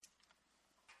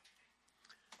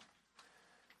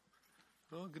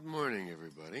Well, good morning,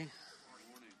 everybody.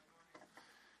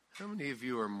 How many of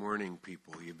you are morning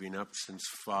people? You've been up since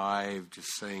 5,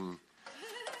 just saying.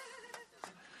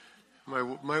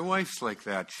 My wife's like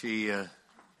that. She's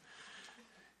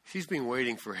been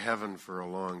waiting for heaven for a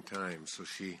long time, so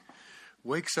she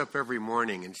wakes up every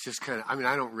morning, and it's just kind of.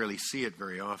 I don't really see it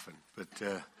very often, but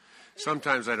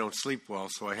sometimes I don't sleep well,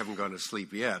 so I haven't gone to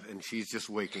sleep yet, and she's just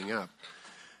waking up,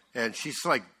 and she's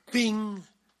like, bing.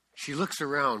 She looks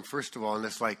around, first of all, and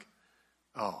it's like,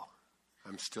 oh,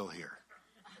 I'm still here.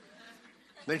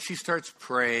 Then she starts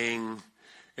praying,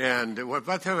 and by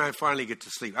the time I finally get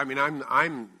to sleep,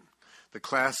 I'm the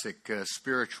classic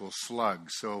spiritual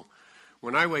slug. So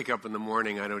when I wake up in the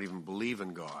morning, I don't even believe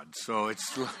in God. So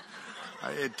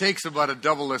it takes about a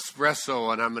double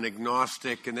espresso, and I'm an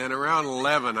agnostic. And then around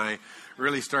 11, I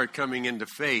really start coming into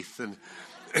faith. And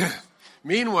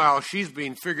meanwhile, she's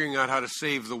been figuring out how to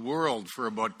save the world for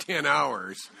about 10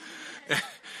 hours.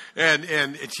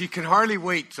 And she can hardly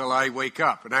wait till I wake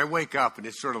up. And I wake up, and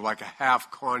it's sort of like a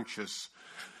half-conscious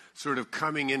sort of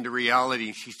coming into reality.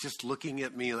 And she's just looking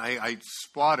at me, and I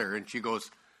spot her, and she goes,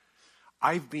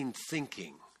 I've been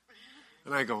thinking.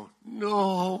 And I go,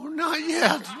 no, not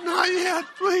yet,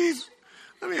 please.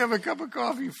 Let me have a cup of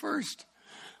coffee first.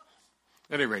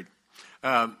 At any rate,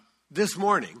 this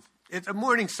morning,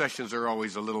 morning sessions are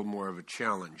always a little more of a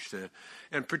challenge.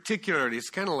 And particularly, it's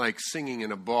kind of like singing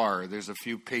in a bar. There's a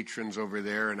few patrons over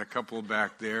there and a couple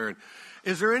back there. And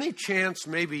is there any chance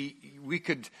maybe we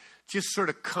could just sort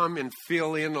of come and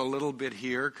fill in a little bit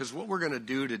here? Because what we're going to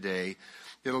do today,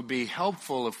 it'll be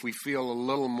helpful if we feel a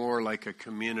little more like a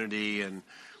community and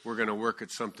we're going to work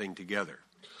at something together.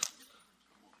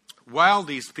 While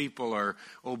these people are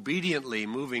obediently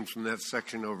moving from that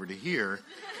section over to here,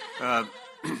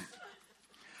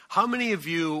 how many of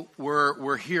you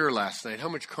were here last night? How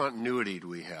much continuity do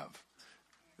we have?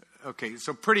 Okay,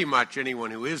 so pretty much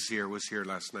anyone who is here was here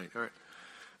last night. All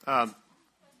right.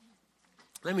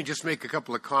 Let me just make a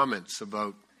couple of comments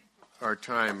about our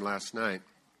time last night.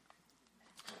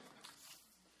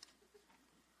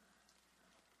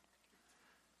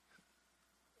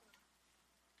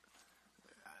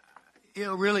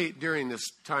 Really, during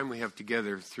this time we have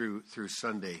together through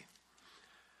Sunday,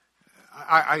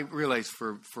 I realize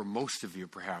for most of you,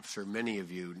 perhaps, or many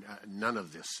of you, none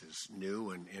of this is new,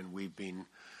 and we've been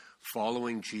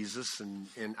following Jesus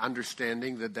and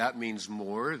understanding that means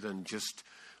more than just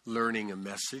learning a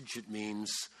message. It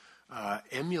means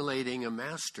emulating a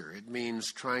master. It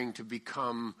means trying to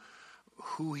become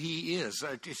who he is.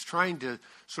 It's trying to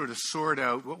sort of sort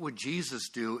out what would Jesus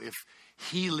do if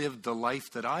he lived the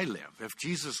life that I live. If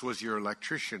Jesus was your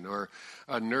electrician or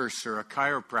a nurse or a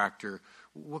chiropractor,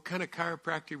 what kind of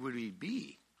chiropractor would he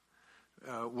be?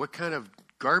 What kind of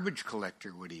garbage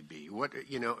collector would he be?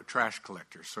 Trash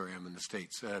collector. Sorry, I'm in the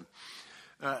States.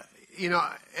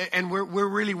 And we're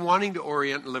really wanting to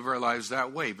orient and live our lives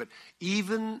that way. But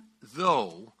even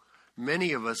though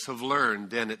many of us have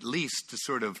learned then at least to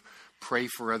sort of pray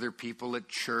for other people at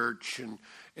church and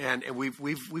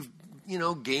we've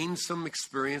gained some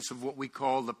experience of what we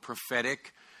call the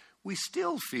prophetic, we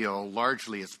still feel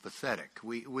largely it's pathetic.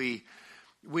 We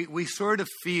sort of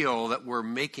feel that we're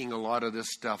making a lot of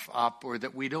this stuff up or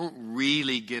that we don't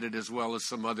really get it as well as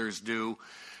some others do.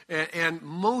 And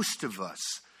most of us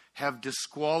have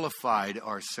disqualified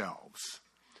ourselves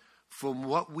from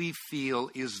what we feel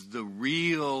is the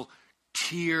real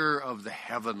tier of the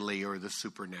heavenly or the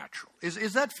supernatural.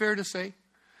 Is that fair to say?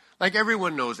 Like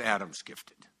everyone knows Adam's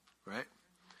gifted, right?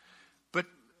 But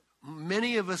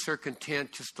many of us are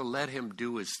content just to let him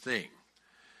do his thing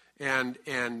and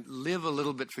live a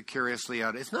little bit vicariously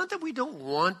out. It's not that we don't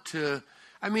want to.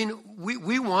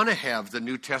 We want to have the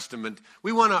New Testament.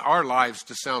 We want our lives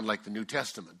to sound like the New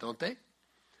Testament, don't they?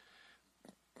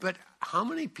 But how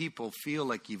many people feel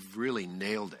like you've really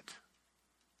nailed it?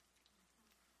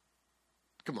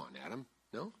 Come on, Adam.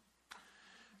 No?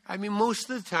 Most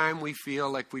of the time we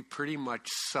feel like we pretty much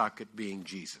suck at being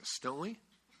Jesus, don't we?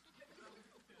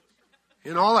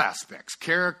 In all aspects,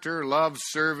 character, love,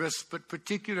 service, but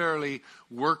particularly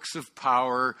works of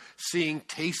power, seeing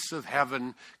tastes of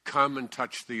heaven come and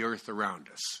touch the earth around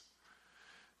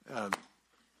us.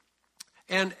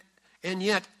 And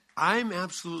yet, I'm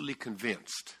absolutely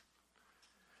convinced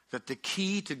that the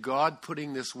key to God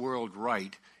putting this world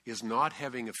right is not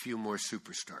having a few more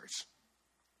superstars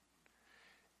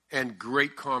and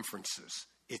great conferences.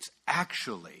 It's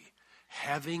actually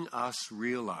having us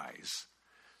realize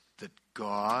that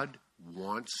God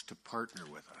wants to partner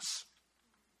with us.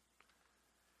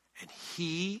 And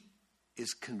he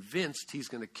is convinced he's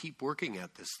going to keep working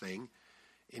at this thing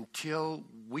until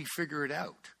we figure it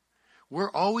out. We're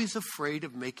always afraid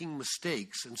of making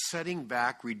mistakes and setting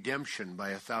back redemption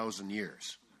by 1,000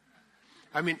 years.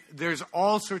 I mean, there's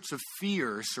all sorts of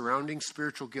fear surrounding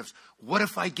spiritual gifts. What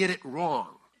if I get it wrong?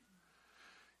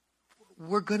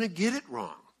 We're going to get it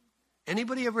wrong.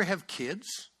 Anybody ever have kids?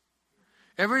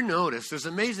 Ever notice there's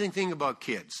an amazing thing about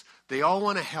kids? They all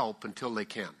want to help until they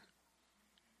can.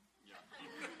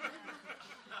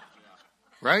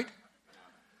 Right?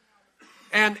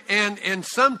 And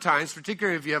sometimes,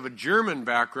 particularly if you have a German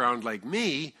background like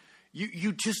me,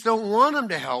 you just don't want them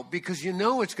to help because you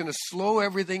know it's going to slow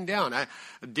everything down. A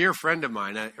dear friend of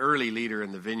mine, an early leader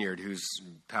in the vineyard who's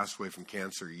passed away from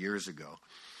cancer years ago,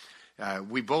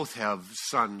 we both had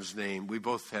sons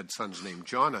named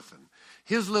Jonathan.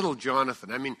 His little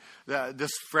Jonathan, I mean,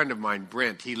 this friend of mine,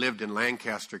 Brent, he lived in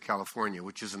Lancaster, California,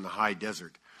 which is in the high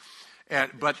desert.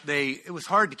 But it was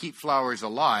hard to keep flowers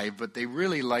alive, but they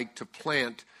really liked to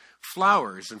plant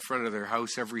flowers in front of their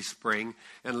house every spring,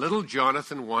 and little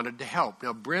Jonathan wanted to help.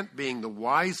 Now, Brent, being the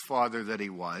wise father that he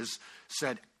was,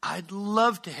 said, I'd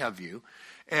love to have you.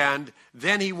 And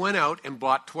then he went out and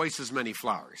bought twice as many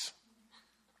flowers.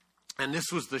 And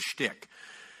this was the shtick.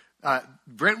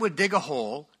 Brent would dig a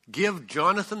hole, give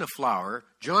Jonathan a flower.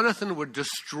 Jonathan would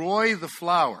destroy the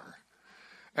flower.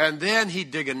 And then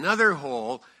he'd dig another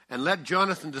hole and let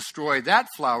Jonathan destroy that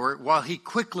flower while he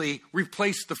quickly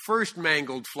replaced the first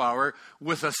mangled flower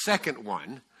with a second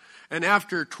one. And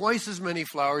after twice as many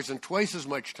flowers and twice as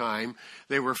much time,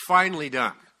 they were finally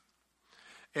done.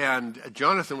 And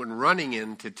Jonathan went running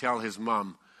in to tell his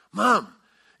mom, Mom,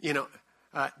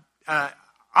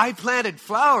 I planted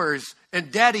flowers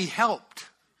and Daddy helped.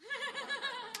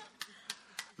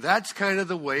 That's kind of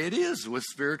the way it is with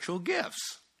spiritual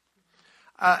gifts.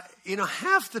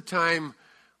 Half the time,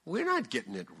 we're not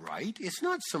getting it right. It's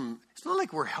not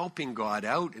like we're helping God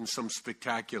out in some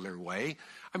spectacular way.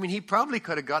 I mean, he probably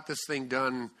could have got this thing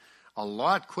done a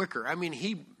lot quicker. I mean,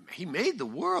 he made the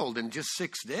world in just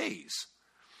 6 days.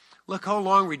 Look how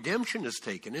long redemption has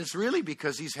taken. It's really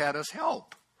because he's had us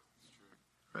help.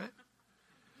 Right?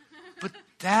 But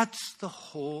that's the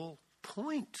whole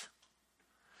point.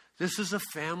 This is a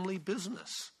family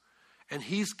business. And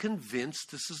he's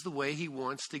convinced this is the way he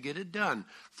wants to get it done,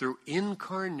 through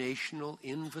incarnational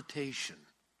invitation.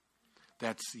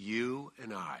 That's you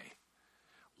and I,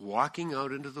 walking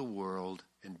out into the world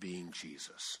and being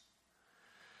Jesus.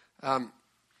 And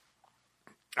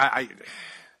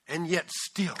yet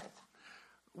still,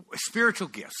 spiritual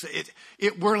gifts,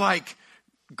 we're like,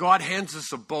 God hands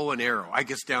us a bow and arrow. I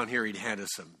guess down here he'd hand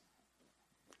us a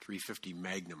 350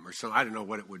 Magnum or something. I don't know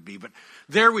what it would be, but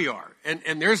there we are.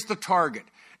 And there's the target.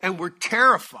 And we're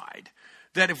terrified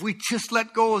that if we just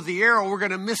let go of the arrow, we're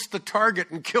going to miss the target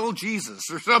and kill Jesus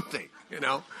or something,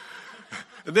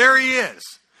 There he is.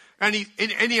 And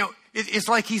it's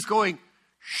like he's going,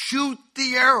 shoot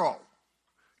the arrow.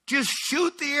 Just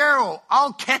shoot the arrow.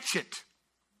 I'll catch it.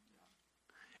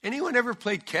 Anyone ever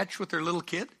played catch with their little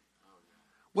kid?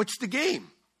 What's the game?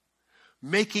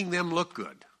 Making them look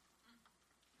good.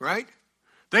 Right?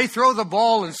 They throw the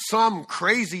ball in some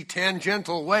crazy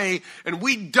tangential way, and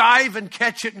we dive and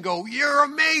catch it and go, you're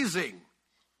amazing.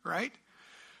 Right?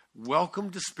 Welcome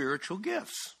to spiritual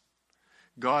gifts.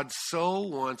 God so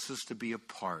wants us to be a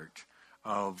part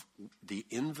of the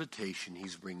invitation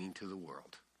he's bringing to the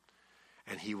world.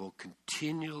 And he will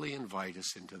continually invite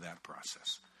us into that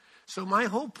process. So my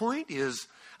whole point is,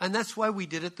 and that's why we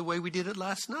did it the way we did it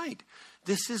last night.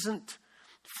 This isn't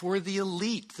for the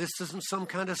elite. This isn't some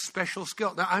kind of special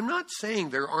skill. Now, I'm not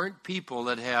saying there aren't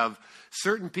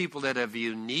certain people that have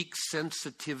unique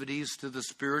sensitivities to the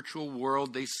spiritual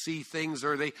world. They see things,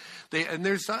 or and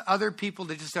there's other people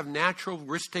that just have natural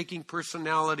risk-taking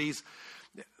personalities.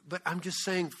 But I'm just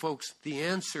saying, folks, the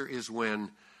answer is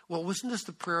wasn't this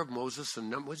the prayer of Moses?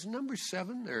 And was it number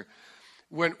 7? Or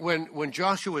when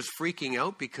Joshua was freaking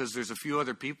out because there's a few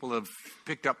other people have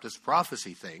picked up this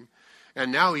prophecy thing,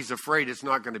 and now he's afraid it's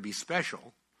not going to be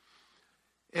special.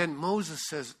 And Moses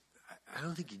says, I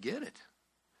don't think you get it.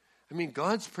 I mean,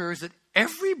 God's prayer is that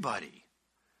everybody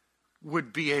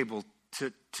would be able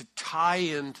to tie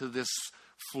into this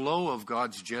flow of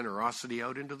God's generosity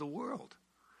out into the world.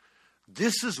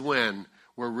 This is when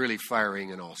we're really firing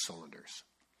in all cylinders.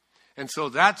 And so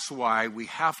that's why we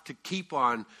have to keep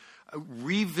on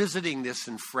revisiting this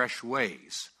in fresh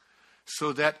ways,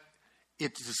 so that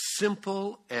it's as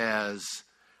simple as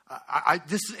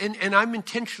and I'm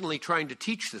intentionally trying to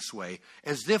teach this way,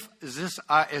 as if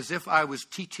I was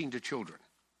teaching to children.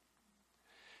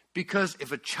 Because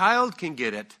if a child can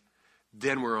get it,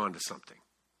 then we're on to something,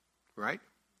 right?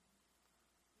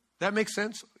 That makes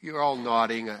sense? You're all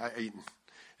nodding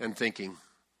and thinking,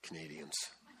 Canadians.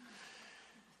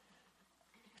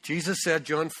 Jesus said,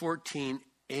 John 14,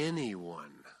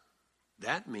 anyone.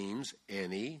 That means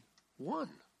anyone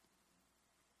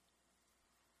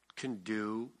can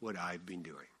do what I've been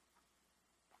doing.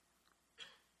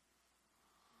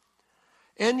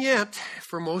 And yet,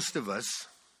 for most of us,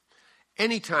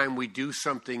 anytime we do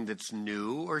something that's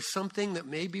new or something that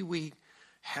maybe we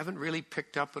haven't really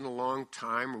picked up in a long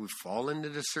time, or we fall into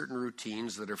certain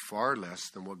routines that are far less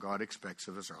than what God expects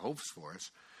of us or hopes for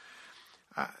us,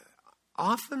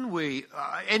 often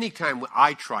anytime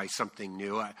I try something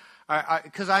new,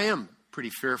 because I am pretty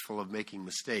fearful of making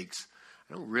mistakes,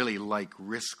 I don't really like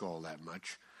risk all that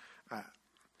much.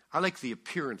 I like the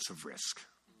appearance of risk.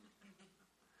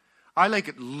 I like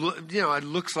it, it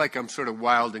looks like I'm sort of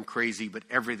wild and crazy, but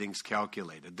everything's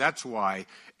calculated. That's why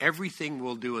everything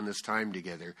we'll do in this time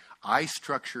together, I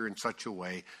structure in such a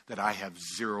way that I have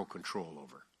zero control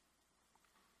over.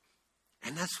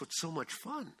 And that's what's so much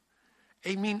fun.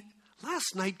 I mean,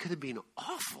 last night could have been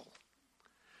awful.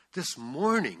 This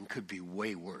morning could be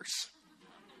way worse.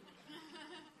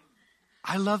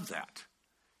 I love that,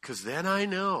 because then I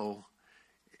know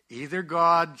either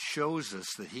God shows us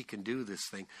that he can do this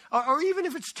thing, or even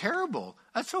if it's terrible,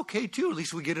 that's okay too. At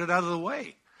least we get it out of the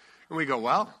way. And we go,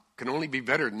 well, it can only be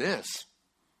better than this.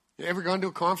 You ever gone to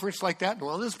a conference like that?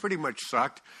 Well, this pretty much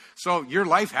sucked. So your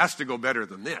life has to go better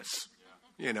than this.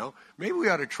 Maybe we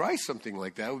ought to try something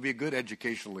like that. It would be a good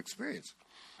educational experience.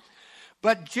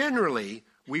 But generally,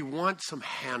 we want some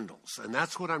handles, and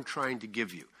that's what I'm trying to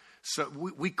give you. So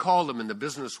we call them in the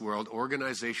business world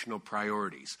organizational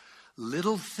priorities.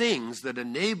 Little things that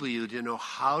enable you to know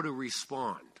how to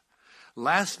respond.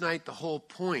 Last night, the whole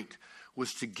point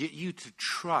was to get you to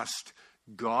trust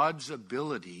God's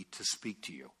ability to speak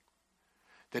to you.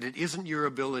 That it isn't your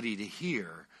ability to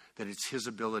hear, that it's his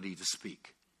ability to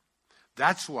speak.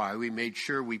 That's why we made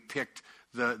sure we picked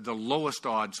the lowest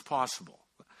odds possible.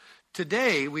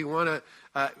 Today, we want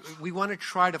to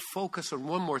try to focus on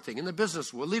one more thing. In the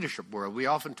business world, leadership world, we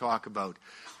often talk about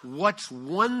what's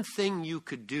one thing you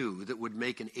could do that would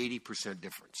make an 80%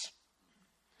 difference.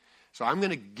 So I'm going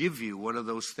to give you one of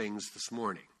those things this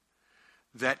morning.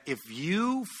 That if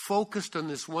you focused on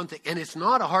this one thing, and it's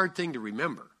not a hard thing to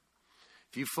remember,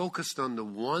 if you focused on the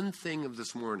one thing of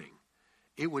this morning,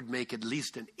 it would make at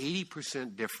least an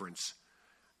 80% difference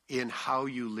in how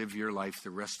you live your life the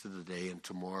rest of the day and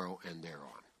tomorrow and thereon.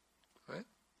 Right?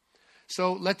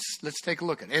 So let's take a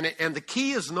look at it. And the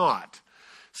key is not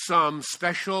some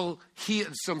special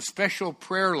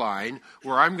prayer line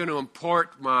where I'm going to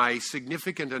impart my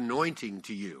significant anointing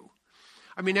to you.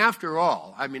 I mean, after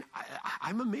all,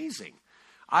 I'm amazing.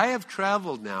 I have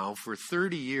traveled now for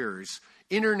 30 years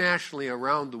internationally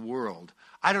around the world.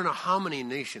 I don't know how many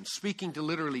nations, speaking to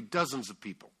literally dozens of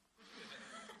people.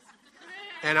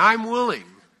 And I'm willing,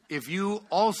 if you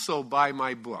also buy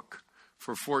my book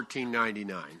for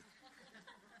 $14.99,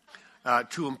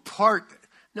 to impart.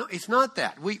 No, it's not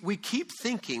that. We keep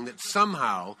thinking that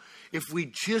somehow, if we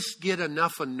just get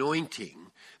enough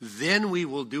anointing, then we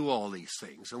will do all these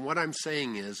things. And what I'm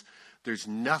saying is, there's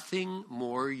nothing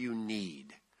more you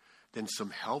need than some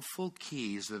helpful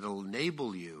keys that will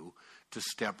enable you to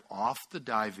step off the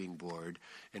diving board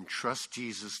and trust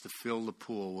Jesus to fill the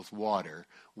pool with water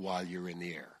while you're in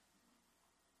the air.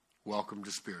 Welcome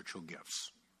to spiritual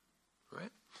gifts.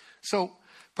 Right? So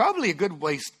probably a good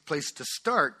place to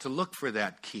start to look for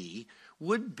that key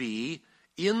would be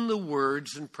in the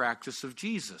words and practice of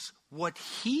Jesus. What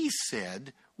he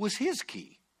said was his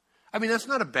key. I mean, that's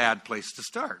not a bad place to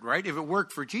start, right? If it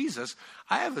worked for Jesus,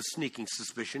 I have a sneaking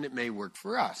suspicion it may work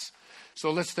for us. So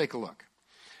let's take a look.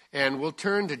 And we'll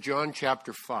turn to John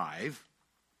chapter 5.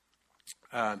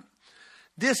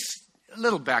 This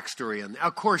little backstory.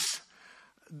 Of course,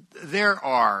 there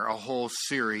are a whole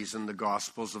series in the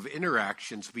Gospels of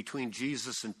interactions between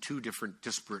Jesus and two different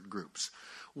disparate groups.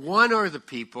 One are the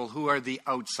people who are the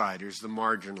outsiders, the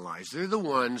marginalized. They're the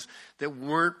ones that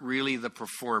weren't really the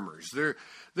performers. They're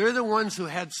the ones who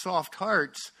had soft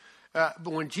hearts. But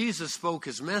when Jesus spoke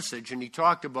his message and he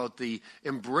talked about the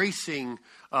embracing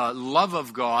love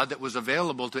of God that was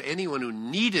available to anyone who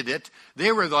needed it,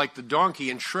 they were like the donkey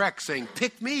in Shrek saying,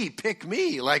 pick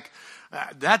me, like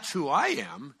that's who I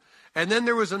am. And then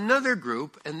there was another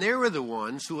group, and they were the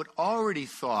ones who had already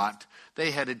thought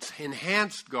they had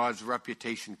enhanced God's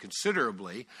reputation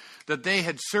considerably, that they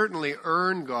had certainly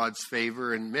earned God's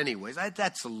favor in many ways.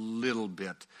 That's a little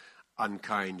bit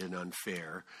unkind and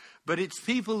unfair. But it's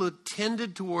people who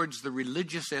tended towards the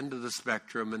religious end of the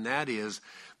spectrum, and that is,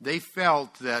 they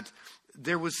felt that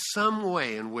there was some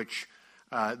way in which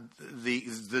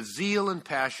the zeal and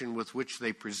passion with which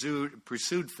they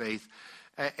pursued faith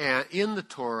in the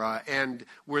Torah and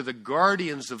were the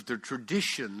guardians of the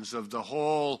traditions of the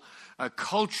whole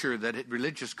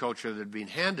religious culture that had been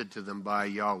handed to them by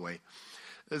Yahweh,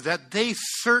 that they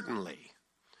certainly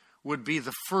would be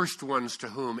the first ones to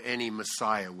whom any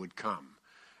Messiah would come.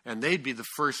 And they'd be the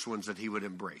first ones that he would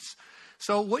embrace.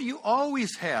 So what you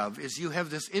always have is you have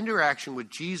this interaction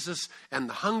with Jesus and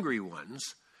the hungry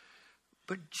ones,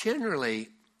 but generally,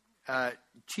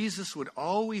 Jesus would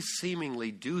always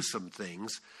seemingly do some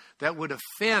things that would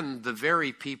offend the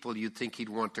very people you'd think he'd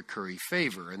want to curry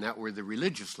favor, and that were the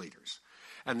religious leaders.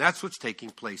 And that's what's taking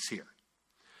place here.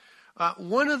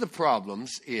 One of the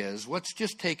problems is what's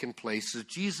just taken place is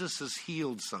Jesus has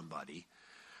healed somebody,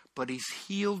 but he's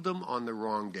healed them on the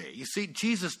wrong day. You see,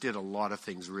 Jesus did a lot of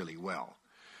things really well,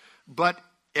 but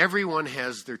everyone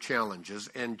has their challenges,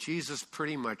 and Jesus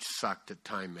pretty much sucked at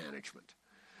time management.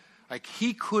 Like,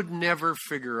 he could never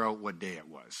figure out what day it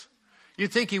was.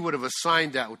 You'd think he would have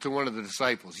assigned that to one of the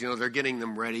disciples. You know, they're getting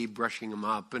them ready, brushing them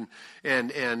up,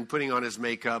 and putting on his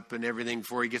makeup and everything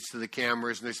before he gets to the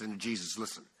cameras. And they're saying, Jesus,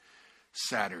 listen,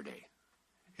 Saturday.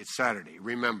 It's Saturday.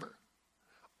 Remember,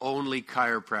 only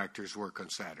chiropractors work on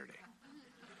Saturday.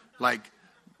 Like,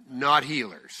 not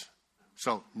healers.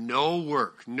 So no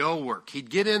work. He'd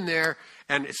get in there,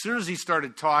 and as soon as he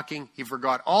started talking, he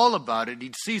forgot all about it.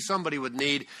 He'd see somebody with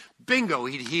need. Bingo,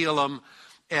 he'd heal them.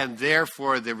 And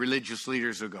therefore, the religious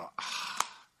leaders would go,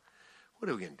 what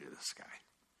are we going to do to this guy?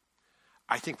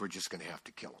 I think we're just going to have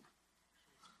to kill him.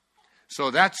 So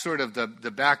that's sort of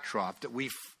the backdrop that we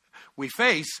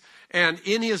face. And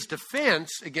in his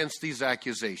defense against these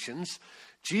accusations,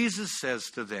 Jesus says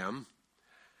to them,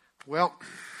 well,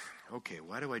 okay,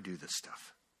 why do I do this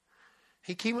stuff?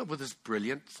 He came up with this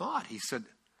brilliant thought. He said,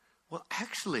 well,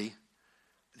 actually,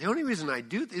 the only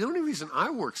reason I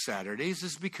work Saturdays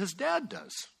is because Dad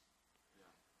does.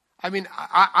 I mean,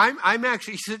 I'm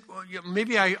actually, he said, well,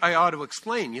 maybe I ought to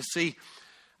explain. You see,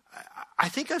 I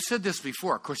think I've said this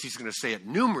before. Of course, he's going to say it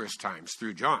numerous times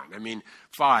through John. I mean,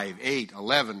 5, 8,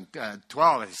 11,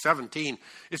 12, 17.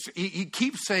 He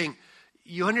keeps saying,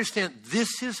 you understand,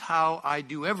 this is how I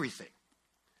do everything.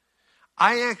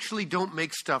 I actually don't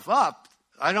make stuff up.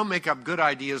 I don't make up good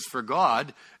ideas for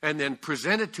God and then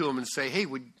present it to him and say, hey,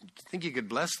 would you think you could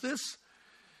bless this?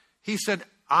 He said,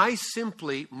 I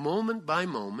simply, moment by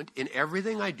moment, in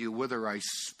everything I do, whether I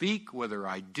speak, whether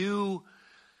I do,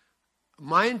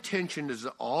 my intention is to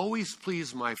always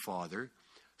please my Father.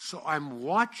 So I'm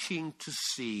watching to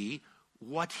see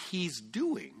what he's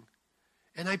doing,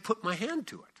 and I put my hand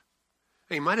to it.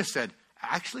 And he might have said,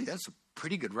 actually, that's a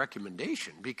pretty good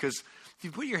recommendation, because if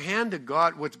you put your hand to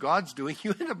God, what God's doing,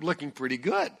 you end up looking pretty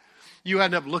good. You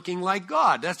end up looking like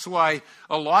God. That's why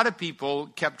a lot of people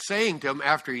kept saying to him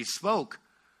after he spoke,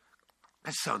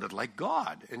 that sounded like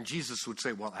God. And Jesus would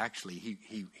say, well, actually,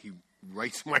 he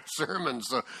writes my sermons,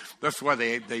 so that's why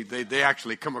they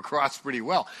actually come across pretty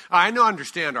well. I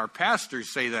understand our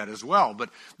pastors say that as well,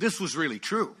 but this was really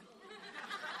true.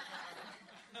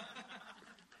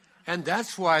 And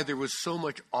that's why there was so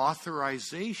much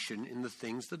authorization in the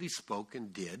things that he spoke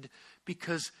and did,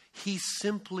 because he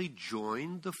simply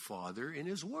joined the Father in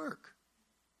his work.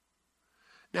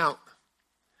 Now,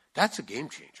 that's a game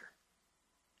changer.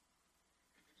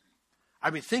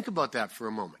 I mean, think about that for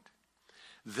a moment.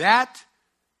 That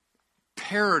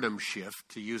paradigm shift,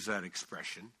 to use that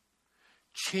expression,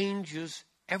 changes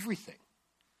everything.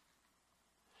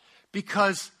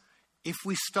 Because if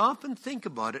we stop and think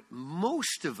about it,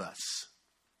 most of us,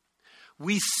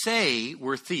 we say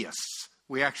we're theists.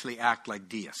 We actually act like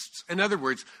deists. In other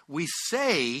words, we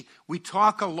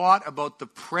talk a lot about the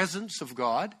presence of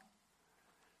God,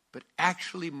 but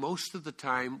actually most of the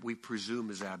time we presume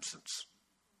his absence.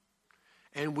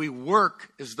 And we work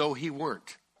as though he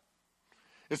weren't.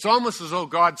 It's almost as though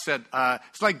God said,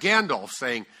 it's like Gandalf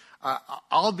saying,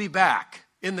 I'll be back.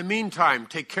 In the meantime,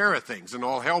 take care of things, and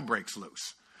all hell breaks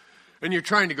loose. And you're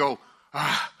trying to go,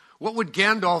 what would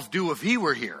Gandalf do if he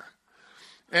were here?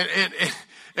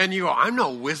 And you go, I'm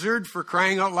no wizard, for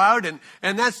crying out loud.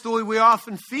 And that's the way we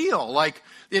often feel. Like,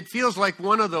 it feels like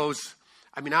one of those,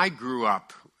 I mean, I grew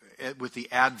up with the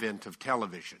advent of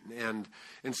television.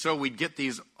 And so we'd get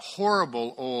these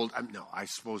horrible old, I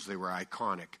suppose they were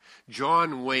iconic,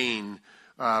 John Wayne,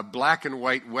 black and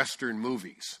white Western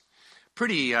movies.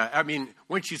 Pretty,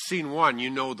 once you've seen one, you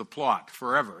know the plot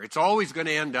forever. It's always going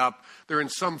to end up, they're in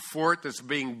some fort that's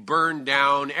being burned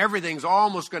down. Everything's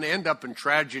almost going to end up in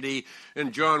tragedy.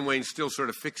 And John Wayne's still sort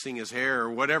of fixing his hair or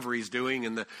whatever he's doing.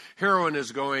 And the heroine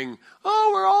is going,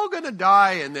 we're all going to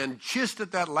die. And then just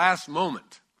at that last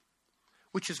moment,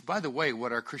 which is, by the way,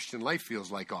 what our Christian life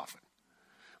feels like often,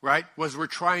 right? Was we're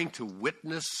trying to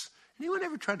witness Anyone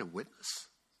ever tried to witness?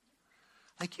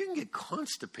 Like, you can get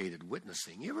constipated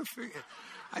witnessing. You ever figure?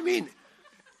 I mean,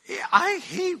 I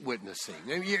hate witnessing.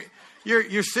 I mean,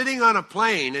 you're sitting on a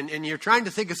plane and you're trying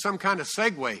to think of some kind of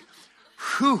segue.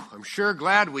 Whew, I'm sure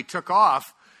glad we took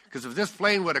off, because if this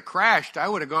plane would have crashed, I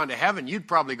would have gone to heaven. You'd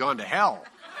probably gone to hell.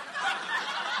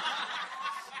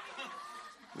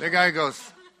 The guy goes,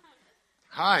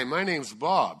 "Hi, my name's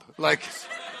Bob." Like,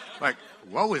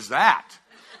 what was that?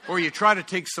 Or you try to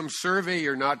take some survey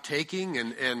you're not taking,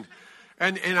 and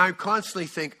I constantly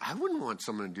think, I wouldn't want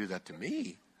someone to do that to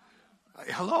me.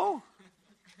 Hello?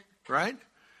 Right?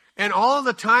 And all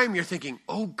the time you're thinking,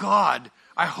 oh God,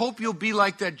 I hope you'll be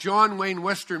like that John Wayne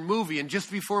Western movie, and just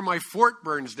before my fort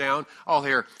burns down, I'll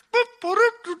hear,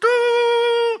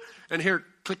 and here,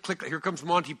 click, click, here comes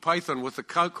Monty Python with the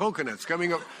coconuts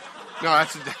coming up. No,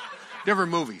 that's a different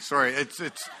movie. Sorry. It's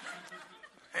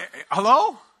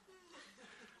hello?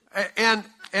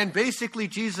 And basically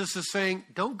Jesus is saying,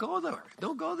 don't go there.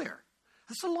 Don't go there.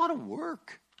 That's a lot of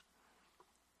work.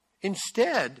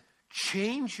 Instead,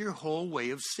 change your whole way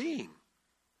of seeing.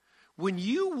 When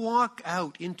you walk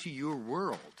out into your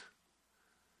world,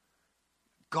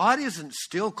 God isn't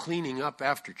still cleaning up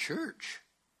after church.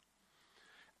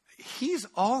 He's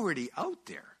already out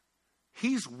there.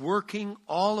 He's working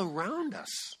all around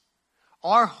us.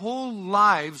 Our whole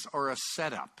lives are a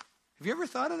setup. Have you ever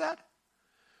thought of that?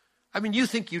 I mean, you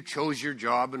think you chose your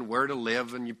job and where to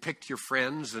live, and you picked your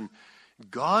friends, and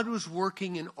God was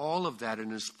working in all of that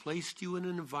and has placed you in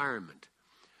an environment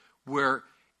where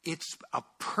it's a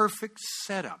perfect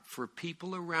setup for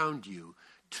people around you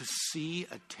to see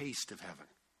a taste of heaven.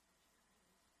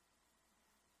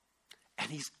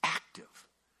 And He's active.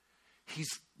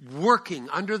 He's working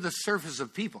under the surface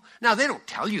of people. Now, they don't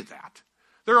tell you that.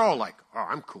 They're all like, oh,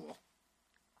 I'm cool.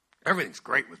 Everything's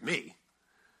great with me.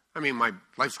 I mean, my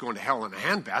life's going to hell in a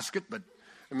handbasket, but,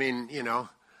 I mean,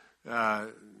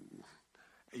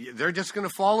 they're just going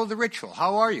to follow the ritual.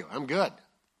 How are you? I'm good.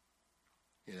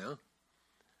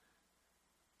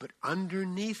 But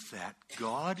underneath that,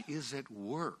 God is at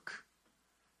work.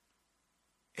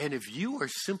 And if you are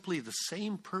simply the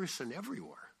same person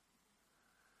everywhere,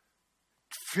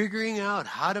 figuring out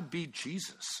how to be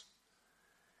Jesus,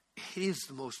 it is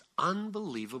the most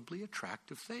unbelievably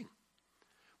attractive thing.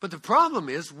 But the problem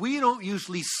is, we don't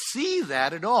usually see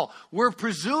that at all. We're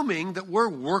presuming that we're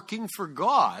working for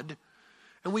God,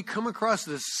 and we come across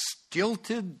this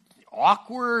stilted,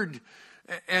 awkward,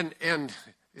 and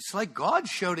it's like God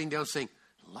shouting down saying,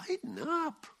 lighten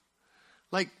up.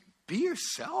 Like, be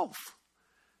yourself.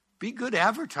 Be good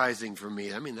advertising for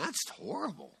me. I mean, that's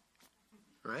horrible,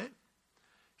 right?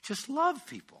 Just love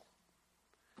people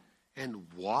and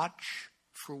watch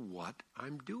for what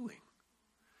I'm doing.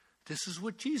 This is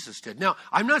what Jesus did. Now,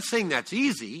 I'm not saying that's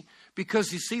easy,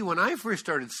 because you see, when I first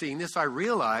started seeing this, I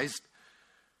realized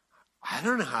I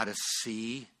don't know how to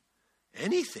see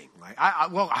anything. Like, I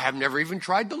have never even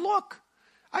tried to look.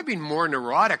 I've been more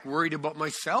neurotic, worried about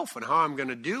myself and how I'm going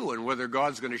to do and whether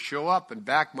God's going to show up and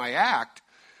back my act.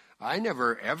 I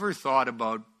never ever thought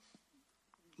about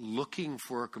looking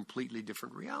for a completely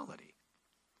different reality.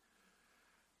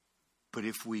 But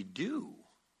if we do,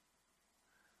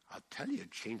 I'll tell you, it'll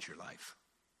change your life.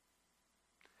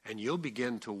 And you'll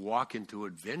begin to walk into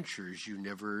adventures you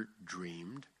never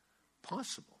dreamed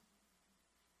possible.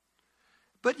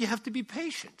 But you have to be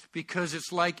patient, because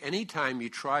it's like any time you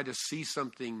try to see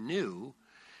something new,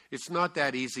 it's not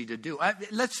that easy to do.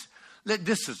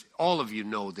 This is, all of you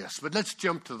know this, but let's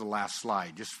jump to the last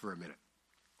slide just for a minute.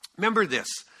 Remember this,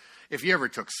 if you ever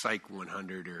took Psych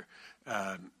 100 or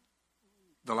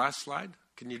the last slide,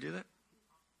 can you do that?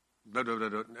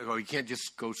 Oh, you can't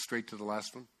just go straight to the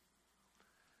last one?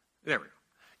 There we go.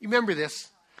 You remember this?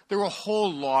 There were a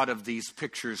whole lot of these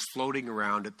pictures floating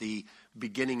around at the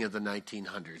beginning of the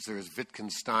 1900s. There was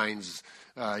Wittgenstein's,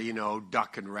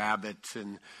 Duck and Rabbit,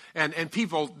 and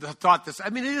people thought this. I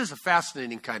mean, it is a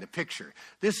fascinating kind of picture.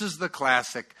 This is the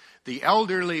classic, the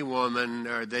elderly woman,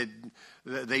 or they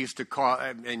used to call,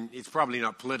 and it's probably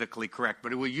not politically correct,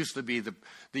 but it used to be the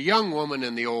young woman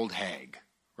and the old hag,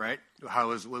 right?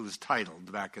 How it was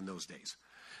titled back in those days.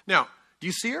 Now, do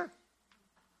you see her?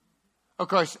 Of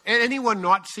course, anyone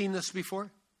not seen this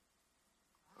before?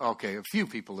 Okay, a few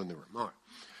people in the room. All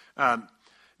right.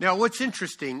 Now, what's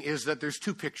interesting is that there's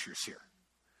two pictures here.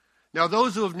 Now,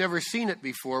 those who have never seen it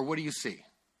before, what do you see?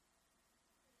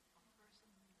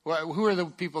 Well, who are the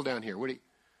people down here?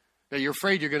 Now, you're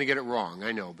afraid you're going to get it wrong,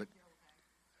 I know, but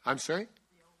I'm sorry?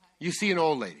 You see an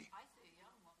old lady.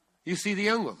 You see the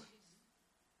young woman.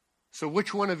 So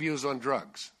which one of you is on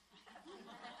drugs?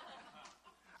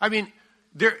 I mean,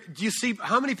 do you see,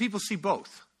 how many people see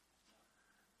both?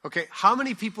 Okay, how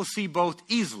many people see both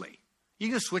easily? You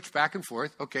can switch back and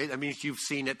forth. Okay, that means you've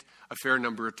seen it a fair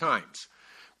number of times.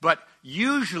 But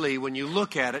usually when you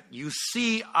look at it, you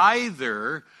see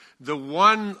either the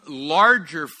one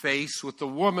larger face with the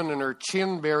woman and her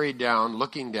chin buried down,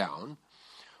 looking down,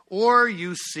 or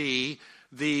you see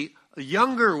the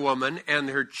younger woman and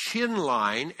her chin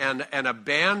line and a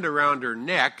band around her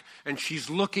neck, and she's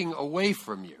looking away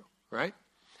from you, right?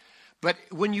 But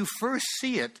when you first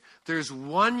see it, there's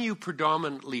one you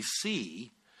predominantly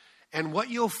see, and what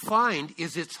you'll find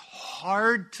is it's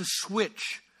hard to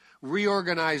switch,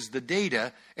 reorganize the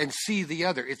data, and see the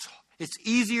other. It's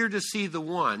easier to see the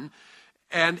one,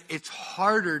 and it's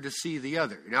harder to see the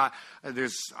other. Now,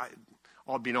 there's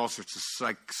been all sorts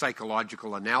of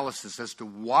psychological analysis as to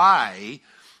why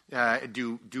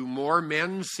do more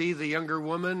men see the younger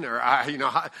woman, or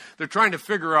they're trying to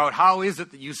figure out how is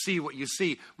it that you see what you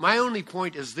see. My only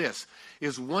point is this: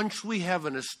 is once we have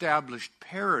an established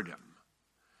paradigm,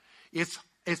 it's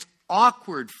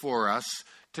awkward for us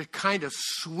to kind of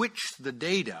switch the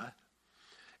data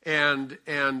and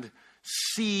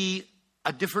see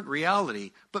a different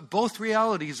reality. But both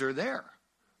realities are there.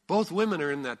 Both women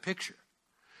are in that picture.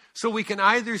 So we can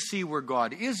either see where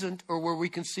God isn't, or we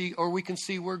can see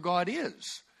where God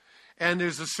is. And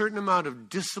there's a certain amount of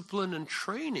discipline and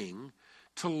training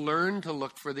to learn to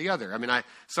look for the other. I mean,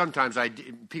 sometimes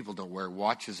people don't wear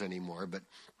watches anymore, but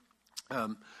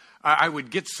I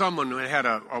would get someone who had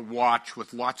a watch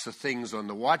with lots of things on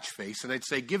the watch face, and I'd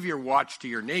say, give your watch to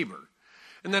your neighbor.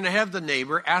 And then I have the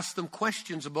neighbor ask them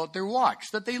questions about their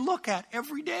watch that they look at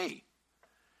every day.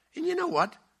 And you know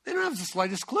what? They don't have the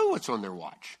slightest clue what's on their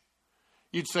watch.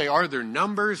 You'd say, are there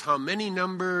numbers? How many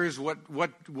numbers?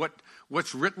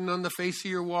 What's written on the face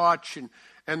of your watch?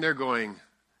 And they're going,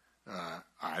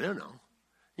 I don't know.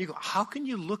 You go, how can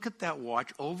you look at that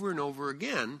watch over and over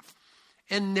again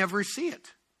and never see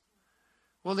it?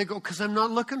 Well, they go, because I'm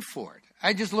not looking for it.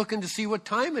 I'm just looking to see what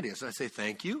time it is. I say,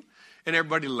 thank you. And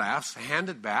everybody laughs, hand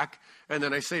it back. And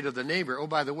then I say to the neighbor, oh,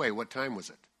 by the way, what time was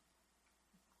it?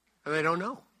 And they don't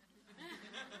know.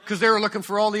 Because they were looking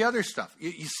for all the other stuff.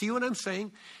 You see what I'm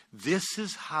saying? This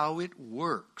is how it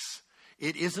works.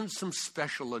 It isn't some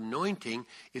special anointing.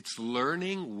 It's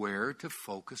learning where to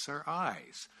focus our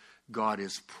eyes. God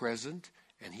is present,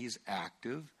 and he's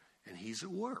active, and he's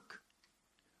at work.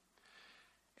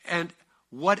 And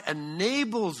what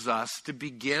enables us to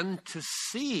begin to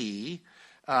see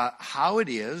how it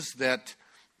is that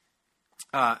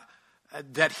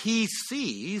he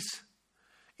sees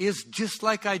is just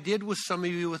like I did with some of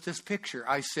you with this picture.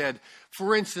 I said,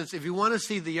 for instance, if you want to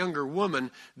see the younger woman,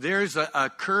 there's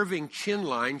a curving chin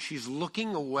line. She's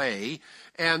looking away,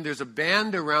 and there's a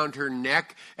band around her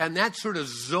neck, and that sort of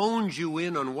zones you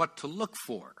in on what to look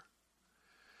for.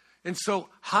 And so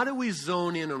how do we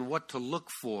zone in on what to look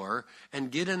for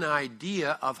and get an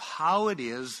idea of how it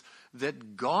is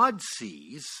that God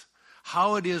sees,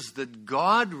 how it is that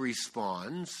God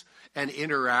responds and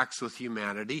interacts with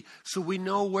humanity, so we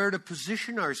know where to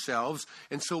position ourselves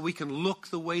and so we can look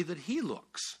the way that he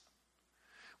looks?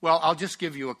 Well, I'll just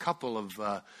give you a couple of,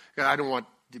 I don't want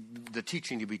the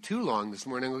teaching to be too long this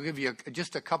morning. I'll give you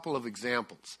just a couple of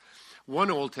examples. One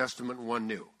Old Testament, one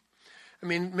New. I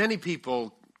mean, many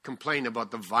people complain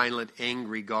about the violent,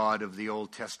 angry God of the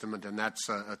Old Testament, and that's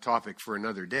a topic for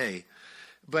another day.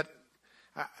 But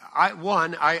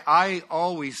I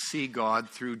always see God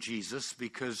through Jesus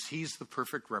because he's the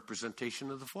perfect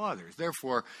representation of the Father.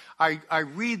 Therefore, I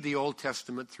read the Old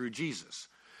Testament through Jesus.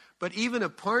 But even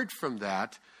apart from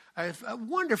that, I have a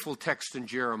wonderful text in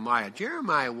Jeremiah.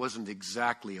 Jeremiah wasn't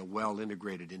exactly a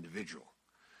well-integrated individual.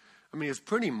 I mean, he was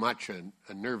pretty much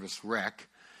a nervous wreck.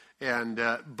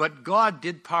 But God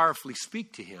did powerfully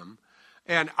speak to him.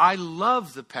 And I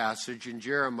love the passage in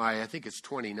Jeremiah, I think it's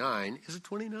 29. Is it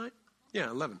 29? Yeah,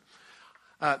 11.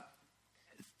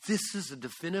 This is a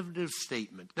definitive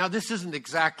statement. Now, this isn't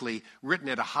exactly written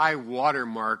at a high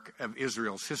watermark of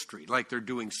Israel's history, like they're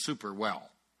doing super well.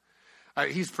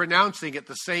 He's pronouncing at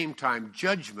the same time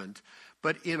judgment,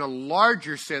 but in a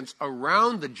larger sense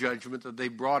around the judgment that they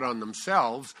brought on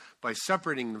themselves by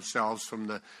separating themselves from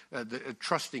the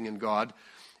trusting in God.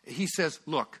 He says,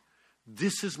 look,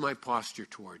 this is my posture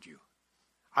toward you.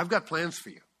 I've got plans for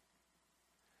you.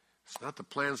 It's not the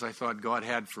plans I thought God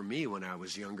had for me when I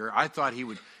was younger. I thought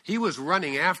he was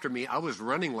running after me. I was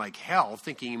running like hell,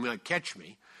 thinking he might catch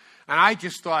me. And I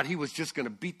just thought he was just going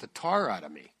to beat the tar out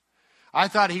of me. I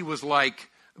thought he was like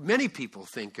many people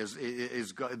think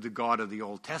is God, the God of the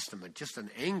Old Testament, just an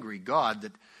angry God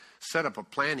that set up a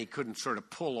plan he couldn't sort of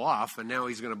pull off, and now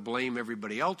he's going to blame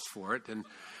everybody else for it. And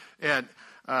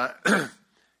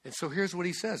And so here's what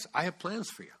he says. I have plans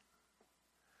for you.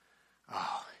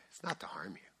 Oh, it's not to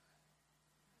harm you.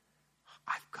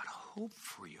 I've got a hope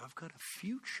for you. I've got a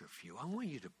future for you. I want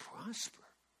you to prosper.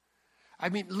 I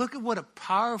mean, look at what a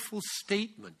powerful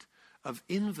statement of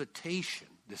invitation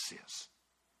this is.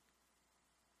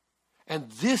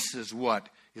 And this is what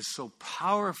is so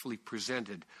powerfully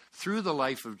presented through the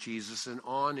life of Jesus and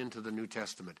on into the New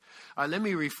Testament. Let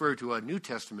me refer to a New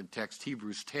Testament text,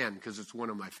 Hebrews 10, because it's one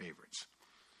of my favorites.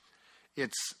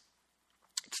 It's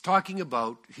talking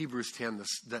about, Hebrews 10,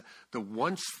 the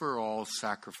once-for-all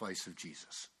sacrifice of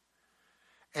Jesus.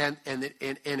 And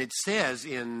it says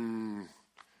in,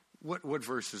 what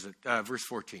verse is it? Verse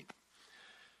 14.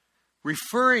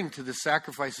 Referring to the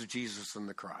sacrifice of Jesus on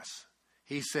the cross,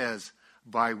 he says,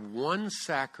 by one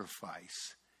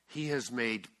sacrifice, he has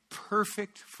made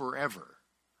perfect forever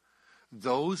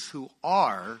those who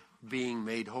are being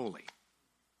made holy.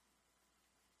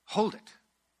 Hold it.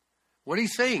 What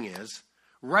he's saying is,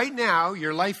 right now,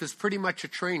 your life is pretty much a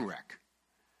train wreck.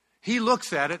 He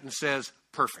looks at it and says,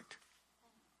 perfect.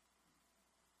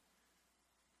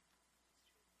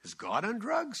 Is God on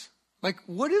drugs? Like,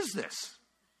 what is this?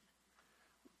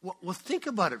 Well, think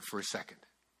about it for a second.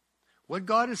 What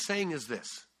God is saying is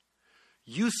this.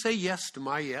 You say yes to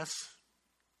my yes.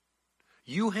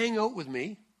 You hang out with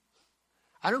me.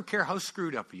 I don't care how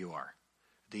screwed up you are.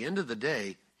 At the end of the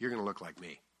day, you're going to look like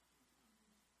me.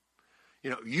 You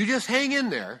know, you just hang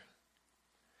in there.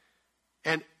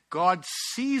 And God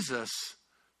sees us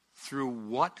through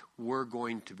what we're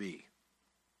going to be.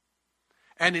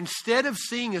 And instead of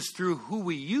seeing us through who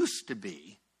we used to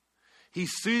be, he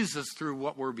sees us through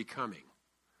what we're becoming.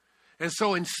 And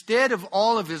so instead of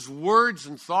all of his words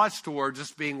and thoughts towards us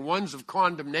being ones of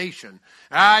condemnation,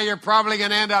 you're probably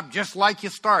going to end up just like you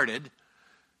started,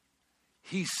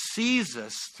 he sees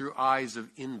us through eyes of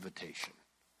invitation.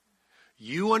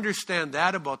 You understand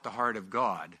that about the heart of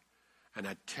God, and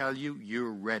I tell you,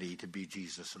 you're ready to be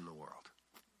Jesus in the world.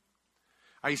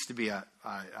 I used to be a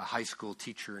high school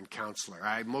teacher and counselor.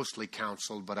 I mostly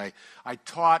counseled, but I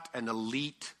taught an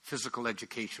elite physical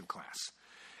education class.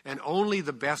 And only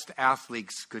the best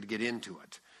athletes could get into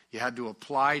it. You had to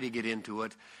apply to get into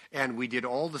it. And we did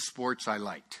all the sports I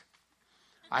liked.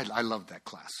 I loved that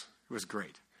class. It was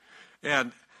great.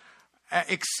 And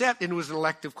except it was an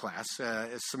elective class, a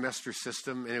semester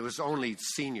system, and it was only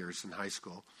seniors in high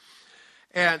school.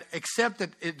 And except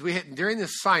that during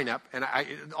this sign-up, and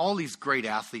all these great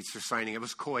athletes are signing. It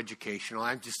was coeducational.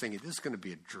 I'm just thinking, this is going to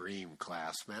be a dream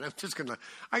class, man.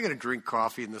 I'm going to drink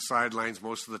coffee in the sidelines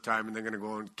most of the time, and they're going to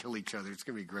go and kill each other. It's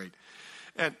going to be great.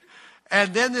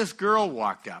 And then this girl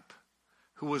walked up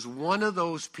who was one of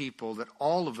those people that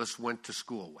all of us went to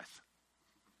school with.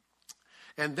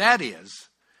 And that is,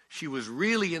 she was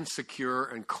really insecure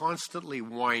and constantly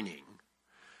whining.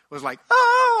 Was like,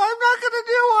 I'm not going to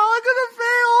do well. I'm going to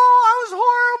fail. I was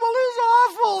horrible. It was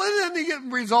awful. And then you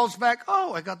get results back.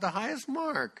 I got the highest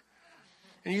mark.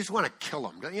 And you just want to kill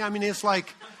them. I mean, it's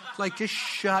like just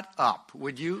shut up,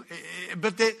 would you?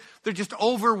 But they're just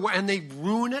over, and they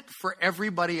ruin it for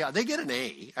everybody else. They get an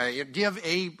A. Do you have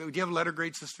a letter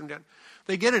grade system down?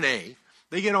 They get an A.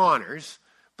 They get honors,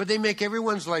 but they make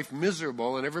everyone's life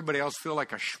miserable, and everybody else feel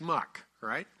like a schmuck,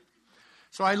 right?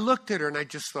 So I looked at her and I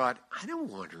just thought, I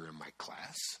don't want her in my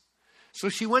class. So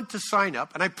she went to sign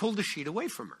up and I pulled the sheet away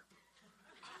from her.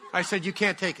 I said, you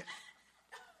can't take it.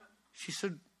 She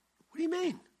said, what do you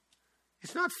mean?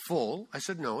 It's not full. I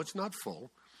said, no, it's not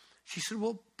full. She said,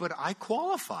 well, but I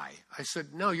qualify. I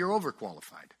said, no, you're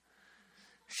overqualified.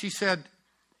 She said,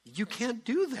 you can't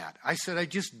do that. I said, I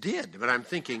just did. But I'm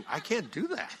thinking, I can't do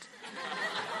that.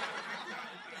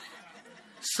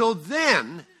 So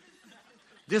then,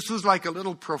 this was like a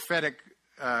little prophetic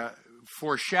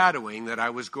foreshadowing that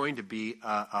I was going to be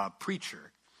a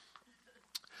preacher.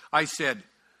 I said,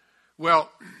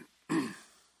 well,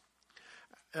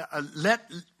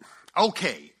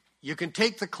 okay, you can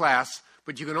take the class,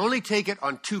 but you can only take it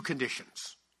on 2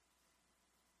 conditions.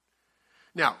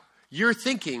 Now, you're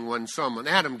thinking when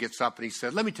Adam gets up and he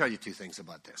said, let me tell you 2 things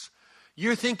about this.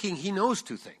 You're thinking he knows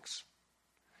 2 things.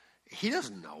 He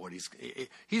doesn't know what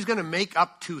he's going to make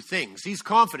up 2 things. He's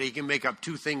confident he can make up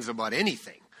 2 things about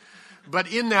anything.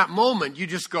 But in that moment, you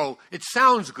just go, it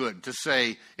sounds good to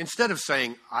say, instead of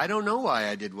saying, I don't know why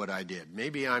I did what I did.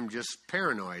 Maybe I'm just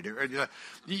paranoid. Or,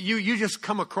 you just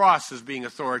come across as being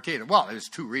authoritative. Well, there's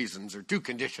 2 reasons or 2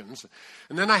 conditions.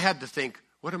 And then I had to think,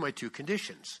 what are my 2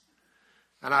 conditions?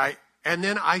 And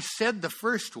then I said the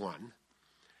first one,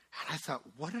 and I thought,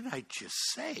 what did I just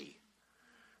say?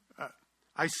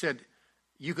 I said,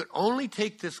 you could only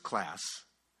take this class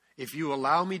if you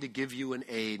allow me to give you an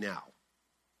A now.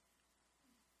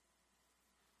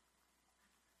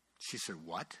 She said,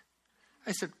 what?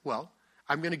 I said, well,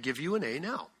 I'm going to give you an A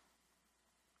now.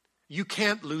 You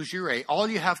can't lose your A. All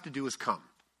you have to do is come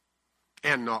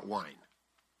and not whine.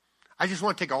 I just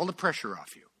want to take all the pressure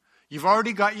off you. You've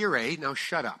already got your A. Now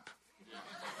shut up.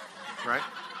 Right?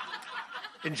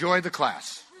 Enjoy the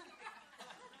class.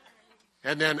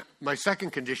 And then my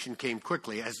second condition came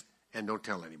quickly, and don't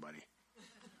tell anybody.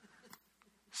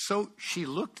 So she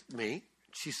looked at me.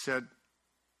 She said,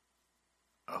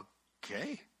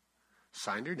 okay.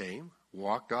 Signed her name,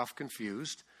 walked off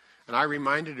confused. And I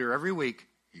reminded her every week,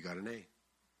 you got an A.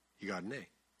 You got an A.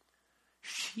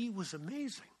 She was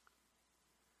amazing.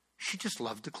 She just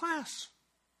loved the class.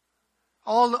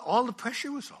 All the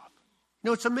pressure was off. You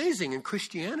know, it's amazing. In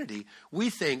Christianity, we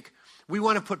think we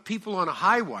want to put people on a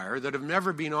high wire that have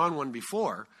never been on one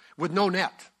before with no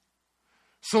net.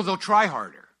 So they'll try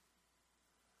harder.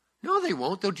 No, they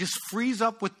won't. They'll just freeze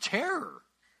up with terror.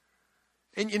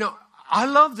 And, you know, I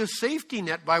love the safety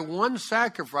net. By one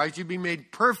sacrifice, you'd be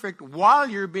made perfect while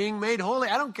you're being made holy.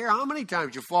 I don't care how many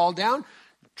times you fall down.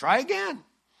 Try again.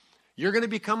 You're going to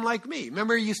become like me.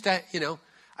 Remember, you used to,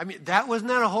 that wasn't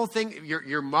that a whole thing?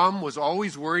 Your mom was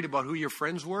always worried about who your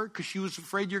friends were because she was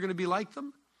afraid you're going to be like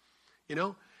them. You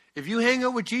know, if you hang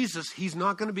out with Jesus, he's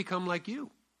not going to become like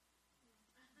you.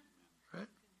 Right?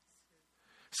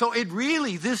 So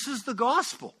this is the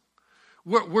gospel.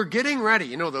 We're getting ready.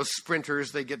 You know, those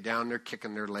sprinters, they get down, they're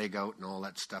kicking their leg out and all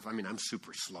that stuff. I mean, I'm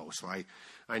super slow, so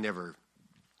I never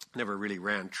really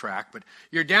ran track. But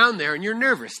you're down there and you're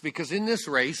nervous because in this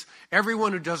race,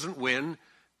 everyone who doesn't win,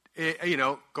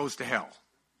 goes to hell.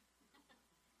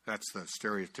 That's the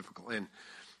stereotypical. And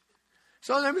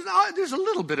so there's a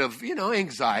little bit of,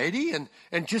 anxiety.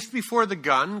 And just before the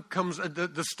gun comes,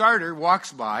 the starter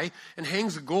walks by and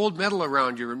hangs a gold medal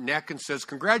around your neck and says,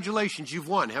 congratulations, you've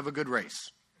won. Have a good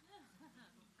race.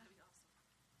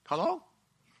 Hello?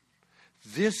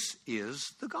 This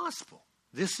is the gospel.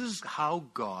 This is how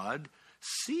God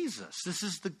sees us. This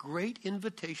is the great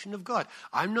invitation of God.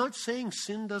 I'm not saying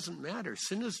sin doesn't matter.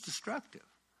 Sin is destructive.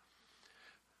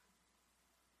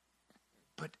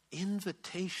 But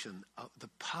invitation, the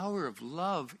power of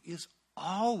love is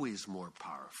always more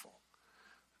powerful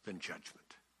than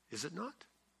judgment. Is it not?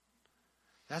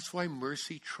 That's why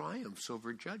mercy triumphs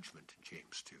over judgment in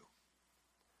James 2.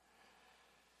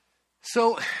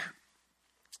 So,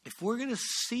 if we're going to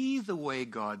see the way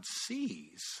God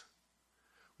sees,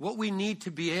 what we need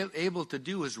to be able to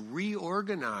do is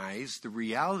reorganize the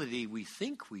reality we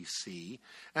think we see,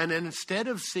 and then instead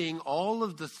of seeing all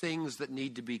of the things that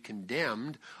need to be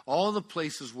condemned, all the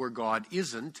places where God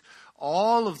isn't,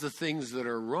 all of the things that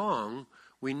are wrong,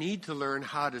 we need to learn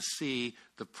how to see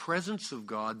the presence of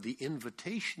God, the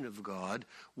invitation of God,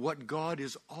 what God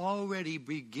is already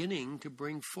beginning to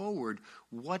bring forward,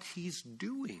 what he's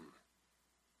doing.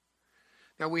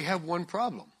 Now, we have one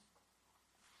problem.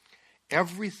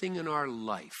 Everything in our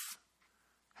life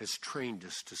has trained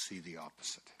us to see the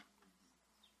opposite.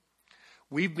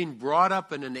 We've been brought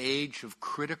up in an age of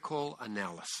critical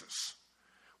analysis,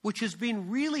 which has been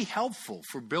really helpful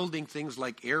for building things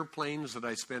like airplanes that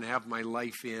I spent half my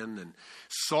life in, and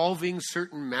solving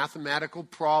certain mathematical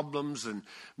problems and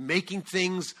making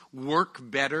things work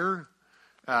better,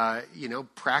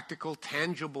 practical,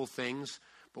 tangible things.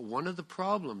 But one of the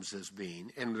problems has been,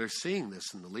 and they're seeing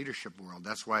this in the leadership world,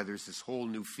 that's why there's this whole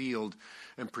new field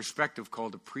and perspective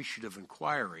called appreciative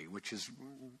inquiry, which is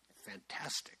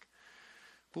fantastic.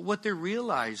 But what they're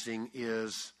realizing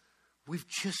is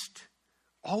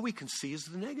all we can see is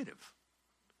the negative.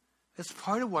 That's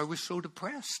part of why we're so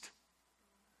depressed.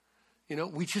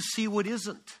 We just see what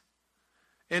isn't.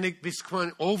 And it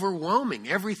becomes overwhelming.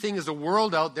 Everything is a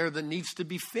world out there that needs to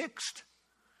be fixed.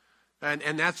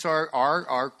 And that's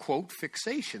our quote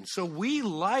fixation. So we,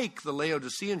 like the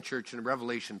Laodicean church in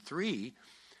Revelation 3,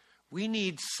 we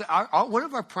need, one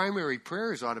of our primary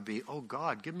prayers ought to be, oh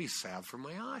God, give me salve for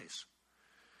my eyes.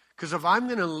 Because if I'm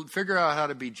going to figure out how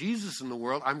to be Jesus in the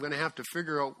world, I'm going to have to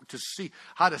figure out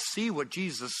how to see what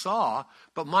Jesus saw.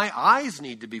 But my eyes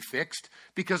need to be fixed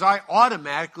because I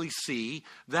automatically see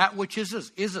that which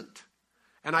isn't.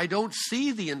 And I don't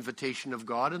see the invitation of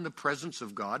God and the presence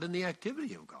of God and the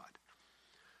activity of God.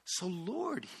 So,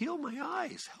 Lord, heal my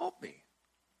eyes. Help me.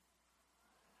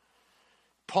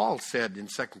 Paul said in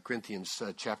 2 Corinthians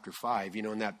chapter 5,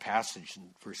 in that passage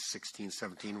in verse 16,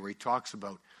 17, where he talks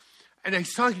about, and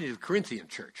he's talking to the Corinthian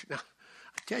church. Now,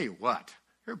 I tell you what,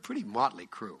 they're a pretty motley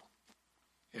crew.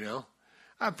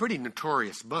 A pretty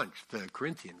notorious bunch, the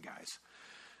Corinthian guys.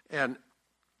 And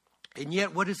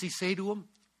yet, what does he say to them?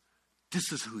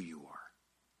 This is who you are.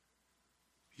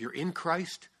 You're in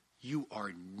Christ. You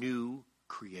are new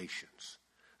creations.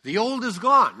 The old is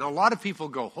gone. Now, a lot of people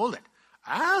go, hold it.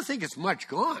 I don't think it's much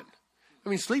gone. I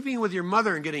mean, sleeping with your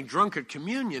mother and getting drunk at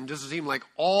communion doesn't seem like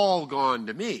all gone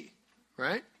to me,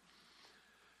 right?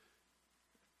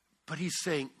 But he's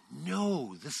saying,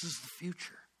 no, this is the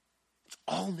future. It's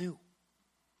all new.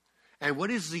 And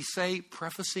what does he say,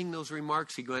 prefacing those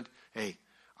remarks? He went, hey,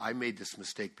 I made this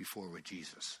mistake before with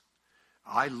Jesus.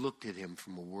 I looked at him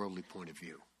from a worldly point of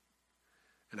view.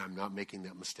 And I'm not making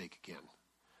that mistake again.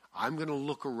 I'm going to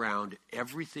look around at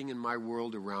everything in my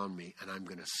world around me, and I'm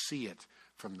going to see it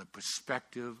from the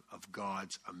perspective of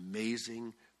God's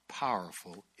amazing,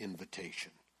 powerful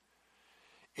invitation.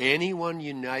 Anyone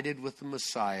united with the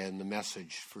Messiah in the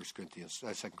message, 2 Corinthians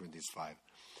 5,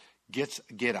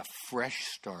 get a fresh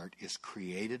start, is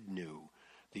created new.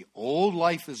 The old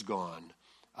life is gone.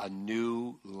 A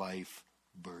new life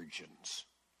burgeons.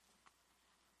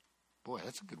 Boy,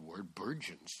 that's a good word,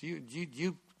 burgeons. Do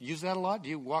you use that a lot? Do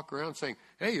you walk around saying,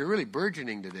 hey, you're really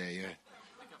burgeoning today? I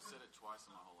think I've said it twice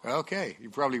in my whole life. Okay,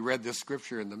 you probably read this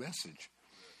scripture in the message.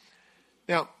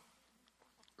 Now,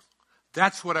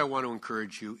 that's what I want to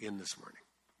encourage you in this morning.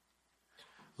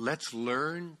 Let's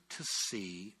learn to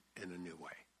see in a new way.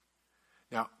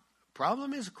 Now,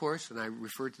 problem is, of course, and I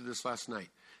referred to this last night,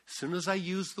 as soon as I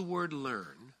use the word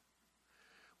learn,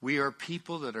 we are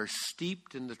people that are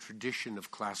steeped in the tradition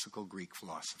of classical Greek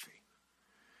philosophy.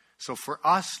 So for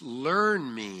us,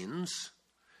 learn means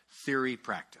theory,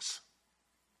 practice.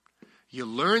 You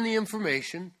learn the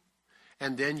information,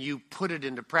 and then you put it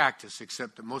into practice,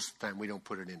 except that most of the time we don't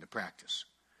put it into practice.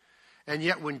 And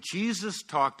yet when Jesus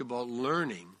talked about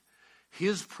learning,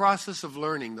 his process of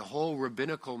learning, the whole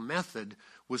rabbinical method,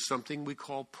 was something we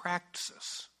call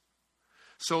praxis.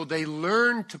 So they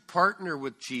learned to partner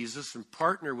with Jesus and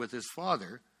partner with his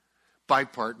Father by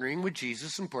partnering with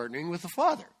Jesus and partnering with the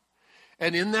Father.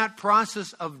 And in that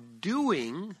process of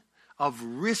doing, of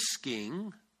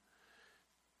risking,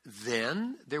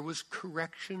 then there was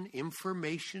correction,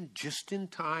 information, just in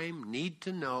time, need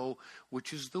to know,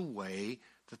 which is the way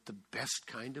that the best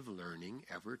kind of learning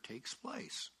ever takes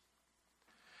place.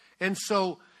 And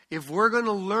so if we're going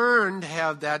to learn to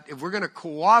have that, if we're going to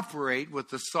cooperate with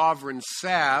the sovereign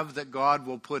salve that God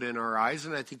will put in our eyes,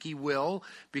 and I think he will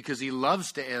because he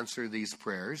loves to answer these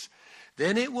prayers,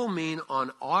 then it will mean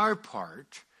on our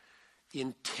part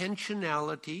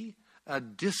intentionality, a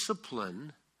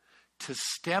discipline to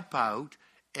step out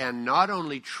and not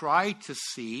only try to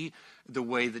see the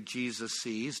way that Jesus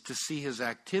sees, to see his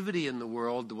activity in the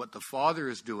world, what the Father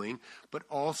is doing, but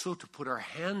also to put our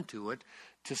hand to it,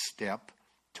 to step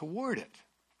toward it.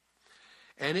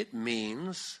 And it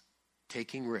means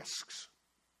taking risks.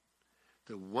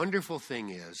 The wonderful thing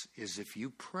is if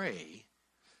you pray,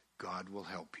 God will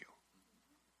help you.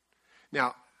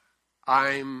 Now,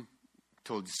 I'm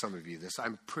told some of you this,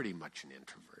 I'm pretty much an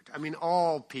introvert. I mean,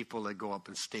 all people that go up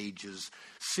in stages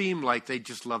seem like they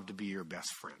just love to be your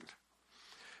best friend.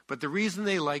 But the reason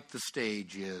they like the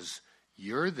stage is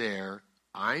you're there,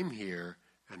 I'm here,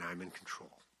 and I'm in control.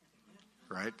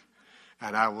 Right?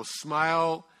 And I will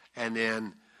smile, and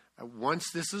then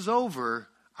once this is over,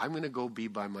 I'm going to go be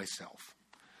by myself.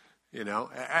 You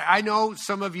know, I know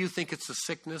some of you think it's a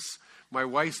sickness. My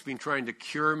wife's been trying to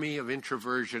cure me of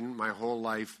introversion my whole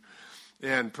life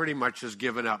and pretty much has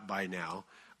given up by now.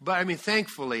 But I mean,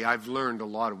 thankfully, I've learned a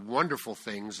lot of wonderful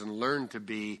things and learned to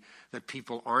be that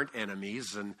people aren't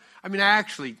enemies. And I mean, I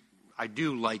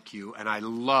do like you, and I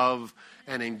love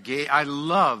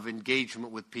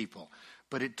engagement with people.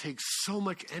 But it takes so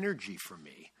much energy from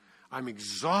me. I'm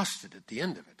exhausted at the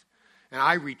end of it. And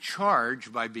I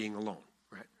recharge by being alone,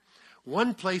 right?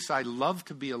 One place I love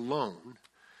to be alone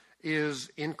is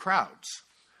in crowds.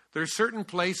 There are certain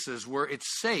places where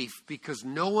it's safe because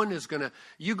no one is going to...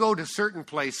 You go to certain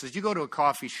places, you go to a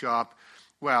coffee shop,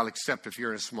 well, except if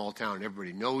you're in a small town and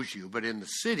everybody knows you. But in the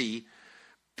city,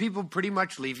 people pretty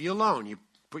much leave you alone. You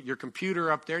put your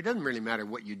computer up there. It doesn't really matter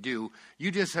what you do.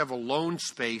 You just have a lone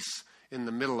space in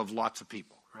the middle of lots of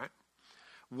people, right?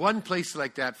 One place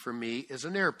like that for me is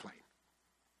an airplane.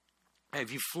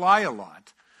 If you fly a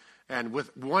lot, and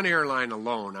with one airline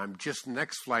alone,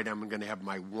 next flight I'm going to have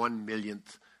my 1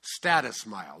 millionth status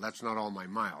mile. That's not all my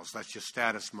miles. That's just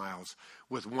status miles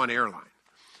with one airline.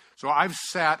 So I've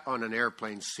sat on an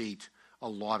airplane seat a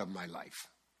lot of my life.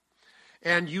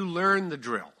 And you learn the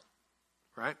drill,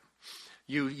 right?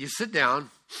 You sit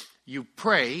down, you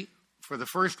pray for the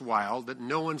first while that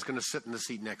no one's going to sit in the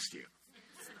seat next to you.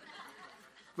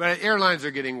 But airlines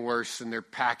are getting worse, and they're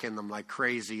packing them like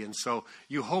crazy. And so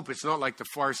you hope it's not like the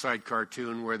Far Side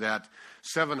cartoon where that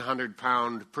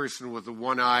 700-pound person with the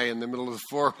one eye in the middle of the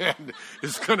forehead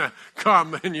is going to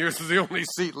come, and yours is the only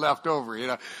seat left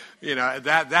over.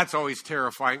 That's always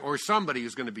terrifying. Or somebody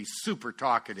who's going to be super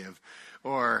talkative,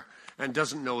 and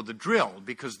doesn't know the drill,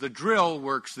 because the drill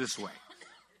works this way.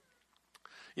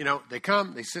 They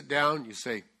come, they sit down, you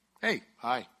say, "Hey,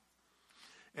 hi,"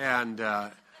 and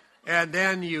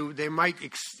then they might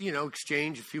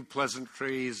exchange a few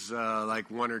pleasantries, like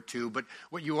one or two. But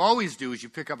what you always do is you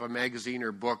pick up a magazine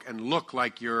or book and look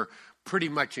like you're pretty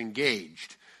much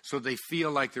engaged, so they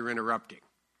feel like they're interrupting.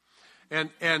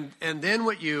 And then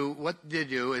what they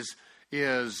do is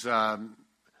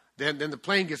then the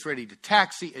plane gets ready to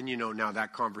taxi, and now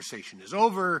that conversation is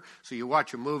over. So you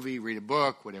watch a movie, read a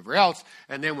book, whatever else,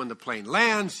 and then when the plane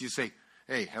lands, you say,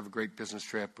 "Hey, have a great business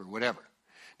trip," or whatever.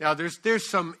 Now, there's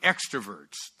some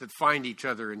extroverts that find each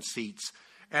other in seats,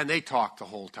 and they talk the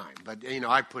whole time. But,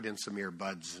 I put in some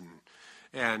earbuds,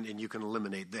 and you can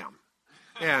eliminate them.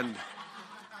 And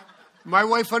my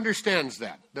wife understands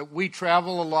that we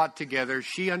travel a lot together.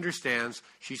 She understands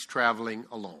she's traveling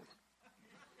alone.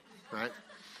 Right?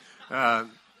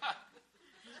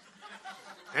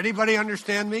 Anybody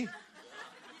understand me?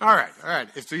 All right.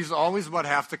 He's always about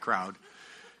half the crowd.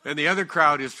 And the other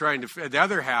the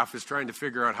other half is trying to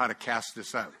figure out how to cast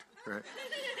this out. Right?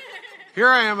 Here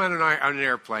I am on an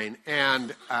airplane,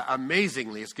 and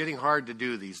amazingly, it's getting hard to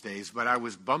do these days, but I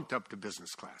was bumped up to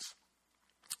business class.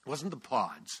 It wasn't the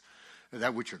pods,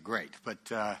 which are great,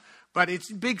 but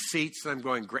it's big seats, and I'm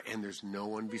going, great, and there's no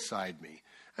one beside me.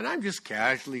 And I'm just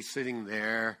casually sitting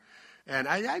there, and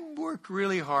I worked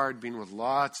really hard being with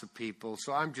lots of people,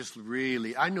 so I'm just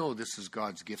I know this is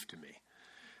God's gift to me.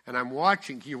 And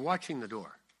you're watching the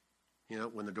door.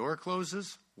 When the door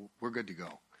closes, we're good to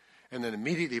go. And then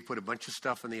immediately put a bunch of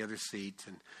stuff in the other seat.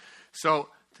 And so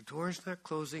the door's not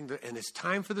closing, and it's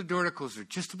time for the door to close. They're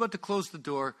just about to close the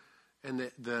door,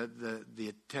 and the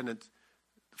attendant,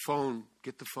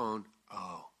 get the phone,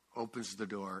 opens the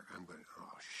door. I'm going,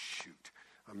 oh, shoot.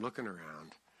 I'm looking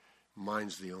around.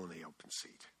 Mine's the only open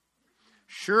seat.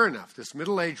 Sure enough, this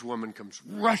middle-aged woman comes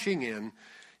rushing in,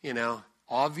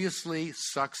 obviously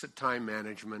sucks at time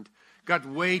management, got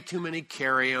way too many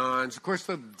carry-ons. Of course,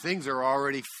 the things are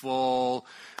already full.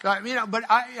 But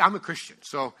I'm a Christian,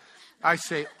 so I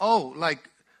say,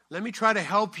 let me try to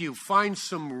help you find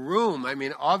some room.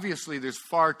 Obviously, there's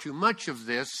far too much of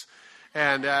this,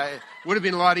 and it would have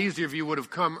been a lot easier if you would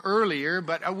have come earlier,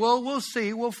 but we'll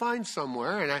see. We'll find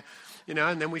somewhere.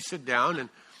 And then we sit down,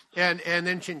 and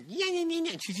then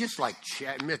she's just like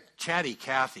chatty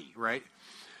Cathy, right?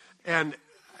 And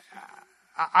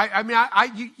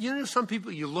some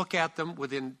people, you look at them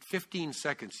within 15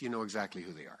 seconds, you know exactly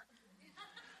who they are.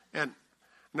 And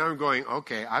now I'm going,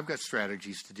 okay, I've got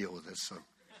strategies to deal with this. So.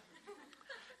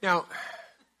 Now,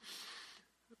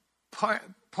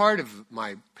 part of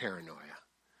my paranoia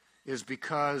is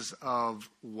because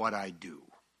of what I do.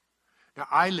 Now,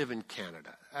 I live in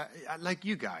Canada. Like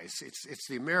you guys, it's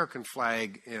the American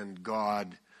flag and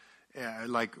God. You're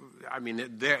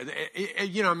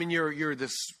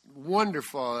this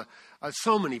wonderful.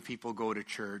 So many people go to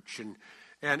church, and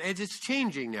it's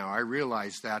changing now. I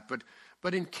realize that,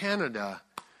 but in Canada,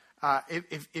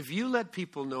 if you let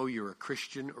people know you're a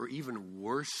Christian, or even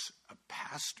worse, a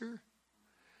pastor,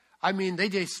 they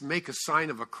just make a sign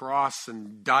of a cross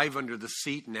and dive under the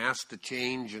seat and ask to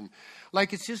change, and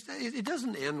it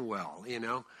doesn't end well,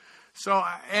 So,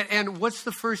 and what's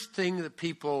the first thing that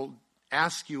people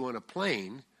ask you on a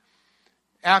plane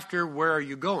after "where are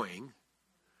you going"?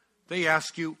 They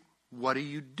ask you, "What do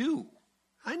you do?"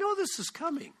 I know this is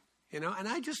coming, and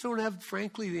I just don't have,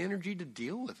 frankly, the energy to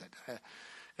deal with it.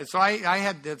 And so I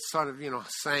had that sort of,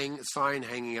 sign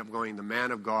hanging up going, "The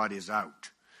man of God is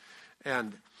out."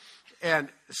 And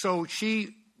so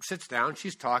she sits down,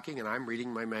 she's talking, and I'm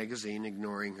reading my magazine,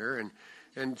 ignoring her.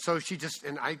 And so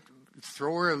I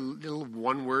throw her a little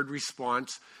one-word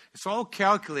response. It's all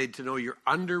calculated to know you're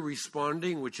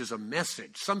under-responding, which is a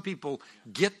message. Some people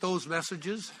get those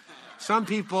messages. Some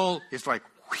people, it's like,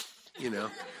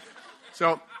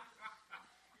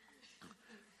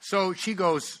 So she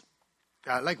goes,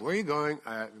 where are you going?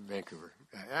 Vancouver.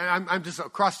 I'm just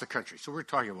across the country. So we're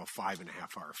talking about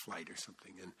 5.5-hour flight or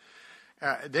something. And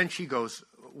then she goes,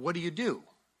 "What do you do?"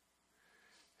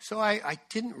 So I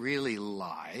didn't really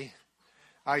lie.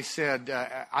 I said,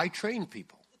 "I train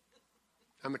people.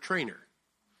 I'm a trainer."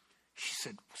 She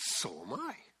said, "So am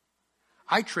I.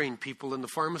 I train people in the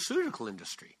pharmaceutical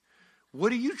industry. What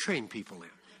do you train people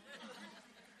in?"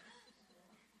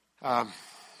 I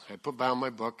put down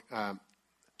my book.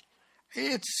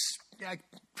 It's kind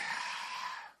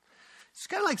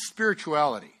of like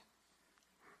spirituality.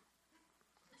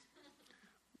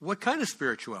 What kind of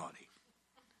spirituality?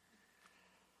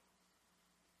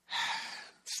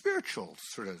 Spiritual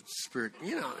sort of spirit,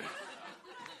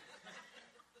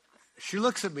 She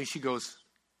looks at me, she goes,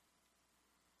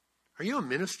 "Are you a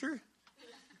minister?" I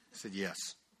said,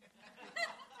 "Yes."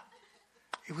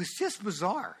 It was just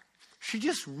bizarre. She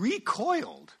just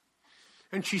recoiled.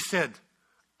 And she said,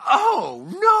 "Oh,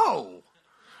 no."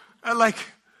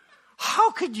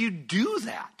 How could you do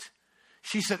that?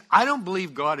 She said, "I don't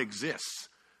believe God exists,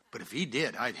 but if he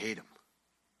did, I'd hate him."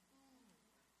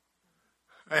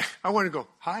 I want to go,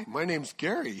 "Hi, my name's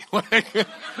Gary."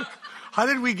 How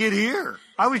did we get here?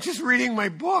 I was just reading my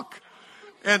book.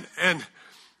 But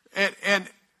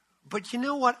you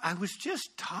know what? I was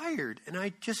just tired, and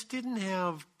I just didn't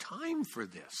have time for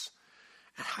this.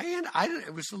 And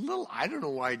it was I don't know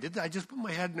why I did that. I just put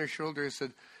my head on her shoulder and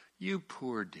said, "You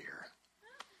poor dear."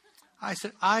 I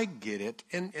said, "I get it."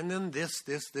 And then this.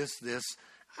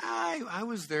 I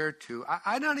was there too.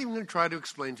 I'm not even going to try to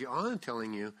explain to you. All I'm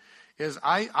telling you is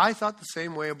I thought the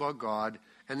same way about God,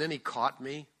 and then he caught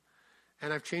me,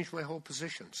 and I've changed my whole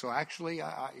position. So actually,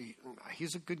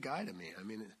 he's a good guy to me. I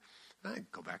mean, I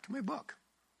go back to my book.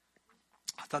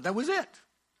 I thought that was it.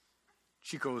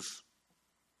 She goes,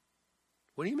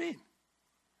 "What do you mean?"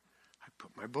 I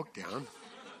put my book down.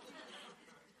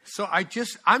 So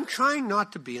I'm trying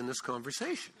not to be in this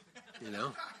conversation,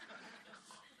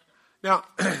 Now,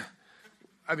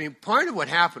 I mean, part of what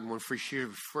happened when she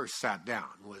first sat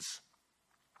down was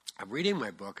I'm reading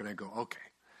my book and I go,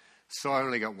 "Okay, so I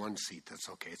only got one seat. That's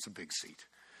okay. It's a big seat."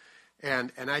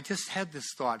 And I just had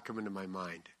this thought come into my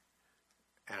mind.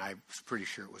 And I was pretty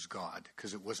sure it was God,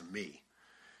 because it wasn't me.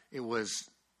 It was,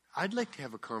 I'd like to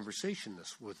have a conversation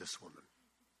with this woman.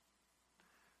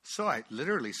 So I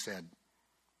literally said,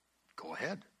 "Go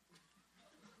ahead.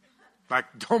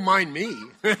 Don't mind me."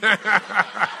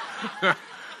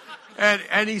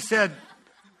 and he said,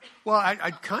 "Well,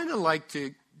 I'd kind of like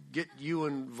to get you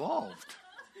involved."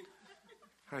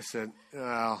 I said,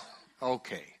 "Well,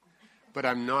 okay, but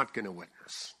I'm not going to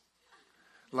witness.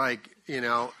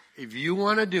 If you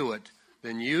want to do it,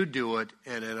 then you do it,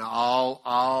 and then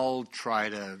I'll try.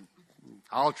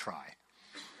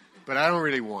 But I don't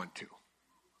really want to."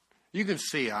 You can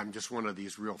see I'm just one of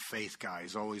these real faith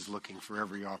guys, always looking for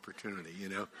every opportunity,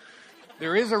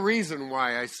 There is a reason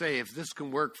why I say if this can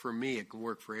work for me, it can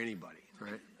work for anybody,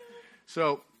 right?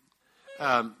 So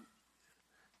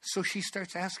she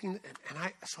starts asking, and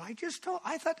I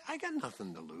thought I got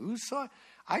nothing to lose. So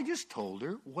I just told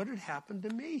her what had happened to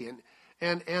me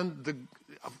and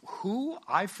who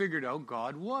I figured out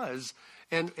God was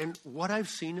and what I've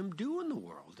seen him do in the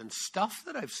world and stuff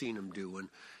that I've seen him do and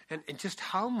just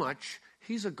how much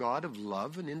he's a God of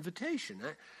love and invitation.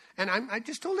 I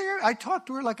just told her, I talked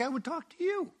to her like I would talk to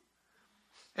you.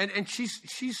 And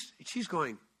she's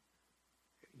going,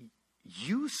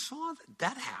 "You saw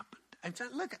that happened?" I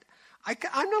said, "Look,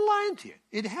 I'm not lying to you.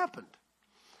 It happened."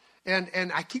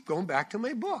 And I keep going back to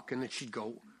my book. And then she'd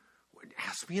go,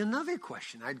 ask me another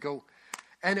question. I'd go,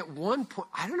 and at one point,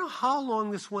 I don't know how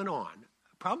long this went on,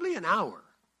 probably an hour.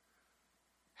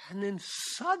 And then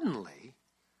suddenly,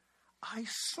 I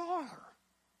saw her.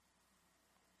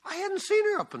 I hadn't seen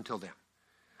her up until then.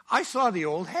 I saw the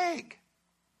old hag.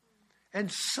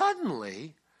 And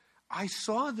suddenly, I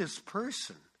saw this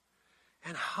person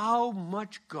and how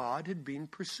much God had been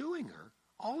pursuing her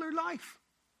all her life.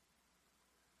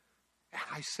 And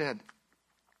I said,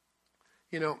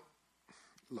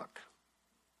 "Look,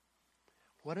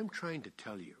 what I'm trying to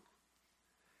tell you,"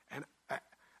 and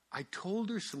I told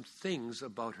her some things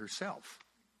about herself,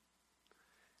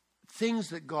 things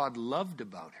that God loved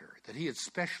about her, that he had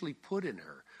specially put in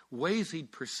her, ways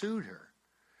he'd pursued her.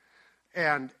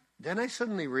 And then I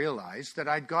suddenly realized that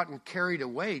I'd gotten carried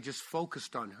away, just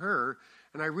focused on her,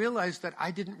 and I realized that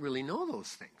I didn't really know those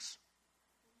things.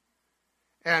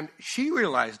 And she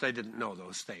realized I didn't know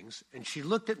those things, and she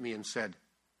looked at me and said,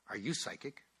 "Are you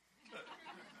psychic?"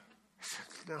 I said,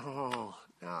 No,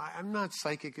 I'm not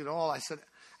psychic at all. I said,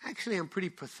 "Actually, I'm pretty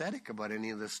pathetic about any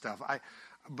of this stuff.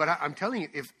 But I'm telling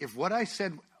you, if what I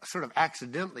said sort of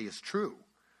accidentally is true,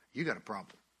 you got a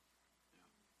problem.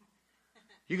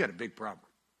 You got a big problem.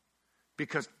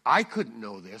 Because I couldn't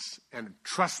know this, and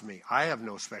trust me, I have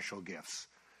no special gifts.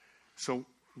 So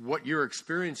what you're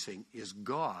experiencing is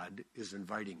God is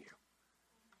inviting you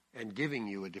and giving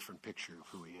you a different picture of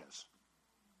who he is."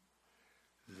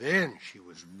 Then she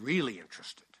was really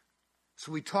interested.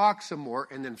 So we talk some more,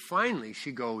 and then finally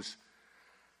she goes,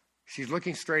 she's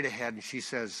looking straight ahead, and she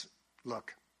says,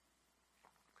 "Look,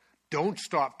 don't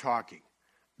stop talking.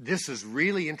 This is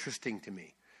really interesting to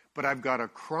me, but I've got a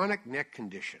chronic neck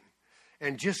condition.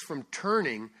 And just from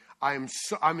turning, I'm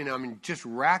just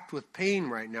racked with pain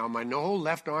right now. My whole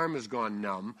left arm has gone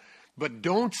numb, but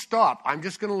don't stop. I'm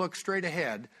just going to look straight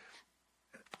ahead.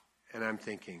 And I'm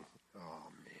thinking, oh,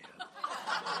 man.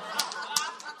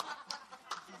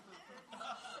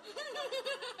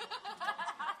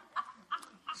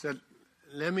 Said,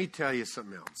 let me tell you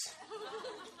something else.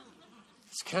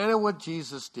 It's kind of what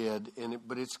Jesus did,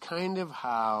 but it's kind of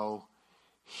how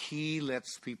he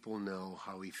lets people know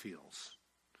how he feels.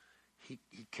 He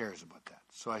cares about that.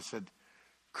 So I said,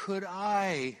 could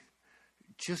I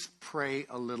just pray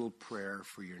a little prayer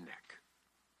for your neck?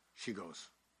 She goes,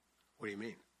 what do you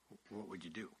mean? What would you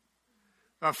do?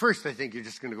 First, I think you're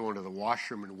just going to go into the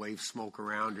washroom and wave smoke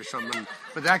around or something,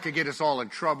 but that could get us all in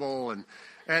trouble. And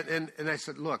I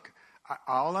said, look,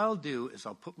 all I'll do is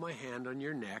I'll put my hand on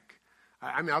your neck.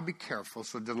 I'll be careful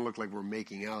so it doesn't look like we're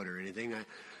making out or anything.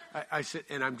 I said,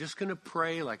 and I'm just going to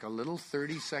pray like a little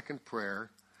 30-second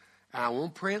prayer. And I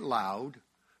won't pray it loud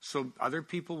so other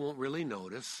people won't really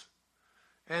notice.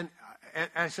 And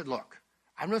I said, look,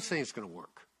 I'm not saying it's going to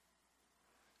work.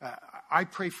 I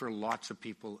pray for lots of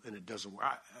people, and it doesn't work.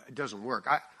 It doesn't work.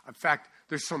 In fact,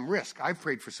 there's some risk. I've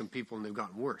prayed for some people, and they've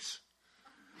gotten worse.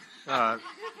 Well,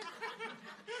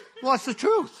 it's the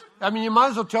truth. I mean, you might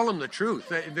as well tell them the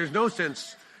truth. There's no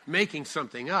sense making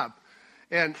something up.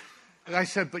 And I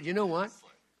said, but you know what?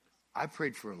 I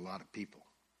prayed for a lot of people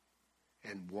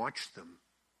and watched them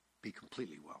be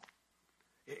completely well.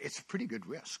 It's a pretty good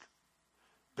risk.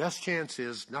 Best chance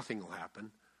is nothing will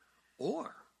happen,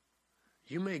 or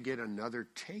you may get another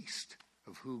taste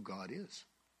of who God is.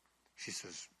 She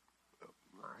says,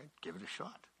 all right, give it a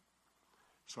shot.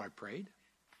 So I prayed.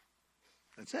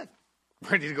 That's it.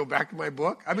 Ready to go back to my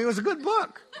book? I mean, it was a good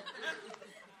book.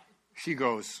 She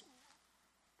goes,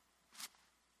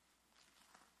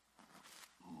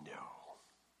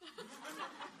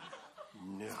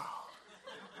 no.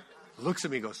 Looks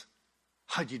at me and goes,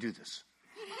 how'd you do this?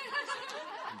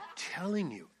 I'm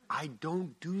telling you, I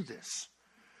don't do this.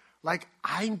 Like,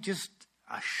 I'm just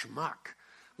a schmuck.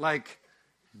 Like,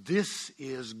 this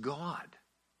is God.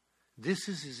 This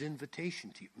is his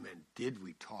invitation to you. Man, did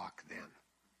we talk then?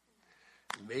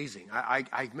 Amazing.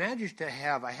 I managed to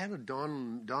have, I had a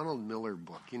Donald Miller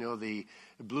book, the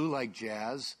Blue Like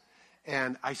Jazz.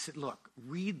 And I said, look,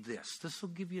 read this. This will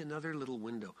give you another little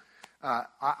window.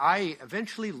 I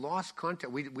eventually lost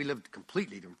contact. We lived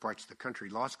completely different parts of the country,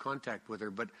 lost contact with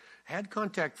her, but had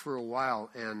contact for a while.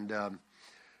 And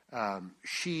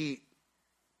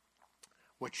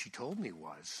what she told me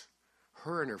was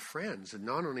her and her friends had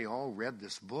not only all read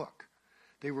this book,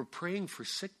 they were praying for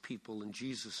sick people in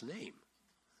Jesus' name.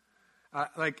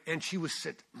 And she was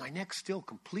said, my neck's still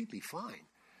completely fine.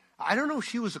 I don't know if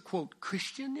she was a, quote,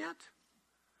 Christian yet,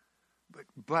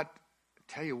 but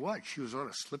tell you what, she was on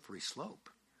a slippery slope.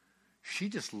 She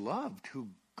just loved who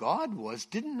God was,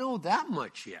 didn't know that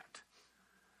much yet.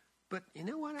 But you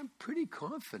know what? I'm pretty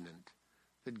confident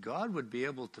that God would be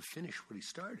able to finish what he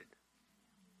started.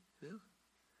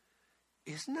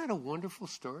 Isn't that a wonderful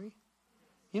story?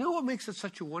 You know what makes it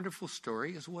such a wonderful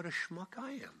story is what a schmuck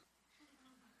I am.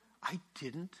 I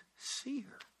didn't see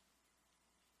her.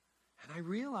 And I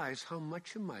realize how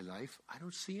much of my life I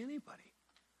don't see anybody.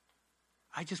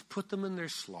 I just put them in their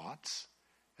slots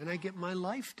and I get my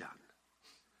life done.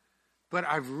 But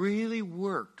I've really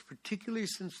worked, particularly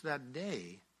since that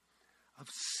day, of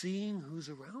seeing who's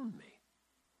around me.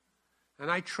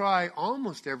 And I try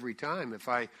almost every time, if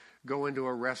I go into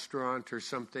a restaurant or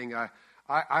something,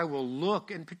 I will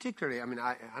look, and particularly, I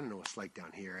don't know what it's like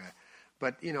down here,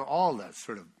 but, all the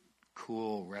sort of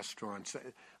cool restaurants,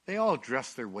 they all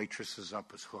dress their waitresses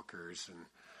up as hookers.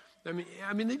 And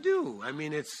they do. I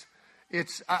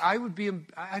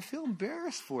feel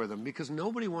embarrassed for them because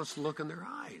nobody wants to look in their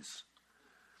eyes.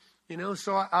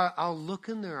 So I'll look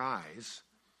in their eyes.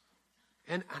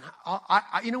 And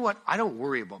you know what? I don't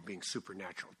worry about being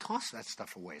supernatural. Toss that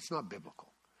stuff away. It's not biblical.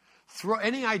 Throw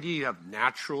any idea you have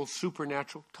natural,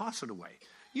 supernatural, toss it away.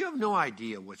 You have no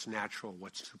idea what's natural,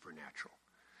 what's supernatural.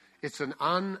 It's an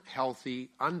unhealthy,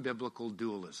 unbiblical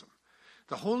dualism.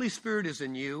 The Holy Spirit is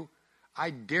in you. I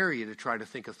dare you to try to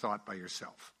think a thought by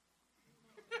yourself.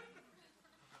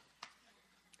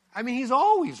 He's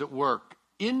always at work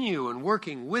in you and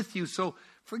working with you, so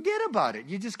forget about it.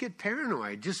 You just get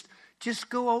paranoid. Just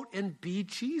go out and be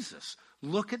Jesus.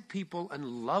 Look at people and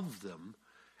love them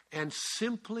and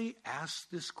simply ask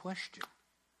this question.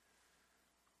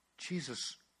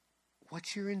 Jesus,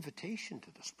 what's your invitation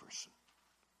to this person?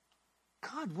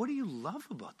 God, what do you love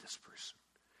about this person?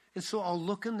 And so I'll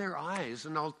look in their eyes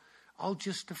and I'll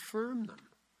just affirm them.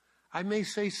 I may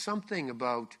say something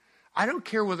about, I don't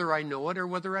care whether I know it or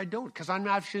whether I don't, because I'm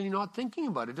actually not thinking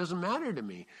about it. It doesn't matter to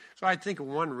me. So I think of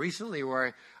one recently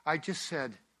where I just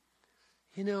said,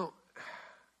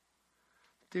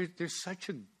 there's such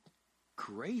a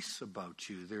grace about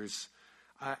you.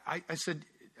 I said,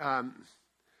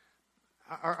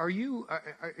 are you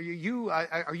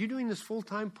doing this full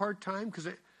time, part time? Because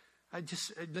I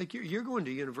just like you're going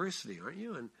to university, aren't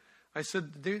you? And I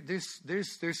said, there's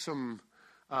some.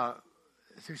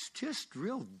 There's just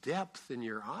real depth in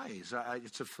your eyes.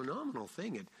 It's a phenomenal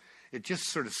thing. It just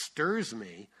sort of stirs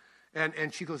me.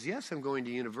 And she goes, yes, I'm going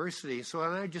to university. So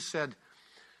and I just said,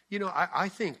 I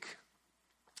think,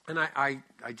 and I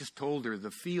just told her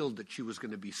the field that she was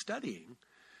going to be studying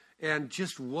and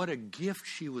just what a gift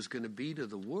she was going to be to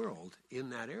the world in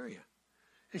that area.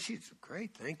 And she said,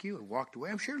 great, thank you, and walked away.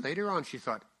 I'm sure later on she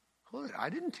thought, hold it, I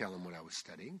didn't tell him what I was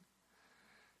studying.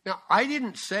 Now, I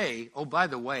didn't say, oh, by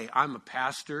the way, I'm a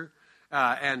pastor,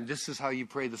 and this is how you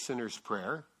pray the sinner's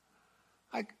prayer.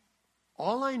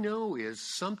 All I know is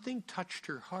something touched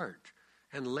her heart.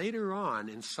 And later on,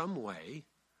 in some way,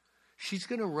 she's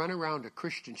going to run around a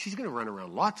Christian. She's going to run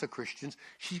around lots of Christians.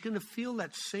 She's going to feel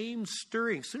that same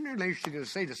stirring. Sooner or later, she's going to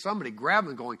say to somebody, grab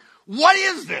them going, what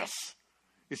is this?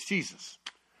 It's Jesus.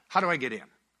 How do I get in?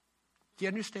 Do you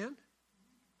understand?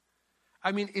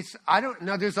 I mean,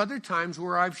 there's other times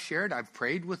where I've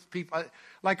prayed with people.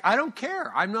 I don't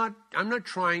care. I'm not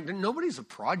trying, nobody's a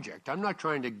project. I'm not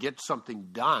trying to get something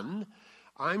done.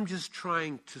 I'm just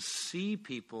trying to see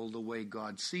people the way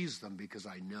God sees them, because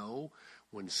I know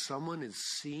when someone is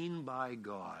seen by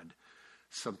God,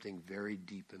 something very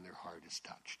deep in their heart is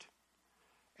touched.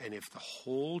 And if the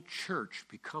whole church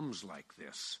becomes like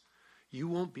this, you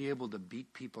won't be able to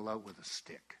beat people out with a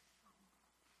stick.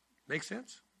 Make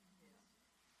sense?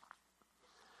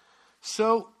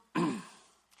 So,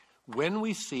 when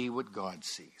we see what God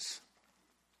sees,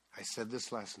 I said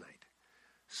this last night,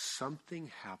 something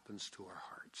happens to our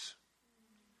hearts.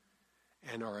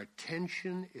 And our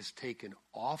attention is taken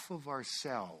off of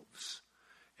ourselves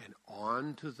and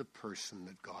on to the person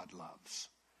that God loves.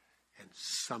 And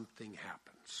something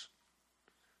happens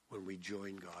when we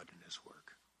join God in his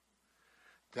work.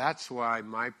 That's why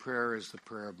my prayer is the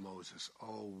prayer of Moses.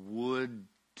 Oh, would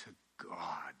to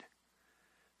God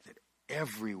that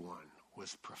everyone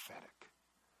was prophetic.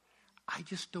 I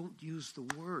just don't use the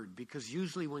word, because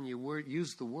usually when you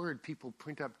use the word, people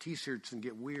print up T-shirts and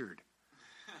get weird.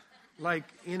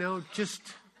 Just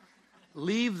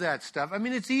leave that stuff. I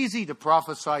mean, it's easy to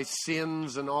prophesy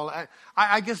sins and all that.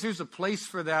 I guess there's a place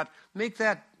for that. Make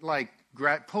that like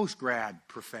post-grad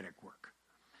prophetic work.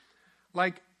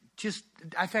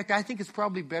 In fact, I think it's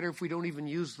probably better if we don't even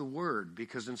use the word,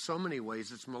 because in so many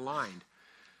ways it's maligned.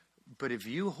 But if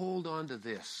you hold on to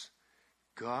this,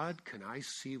 God, can I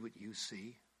see what you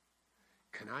see?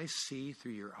 Can I see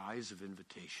through your eyes of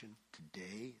invitation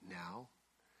today, now?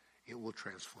 It will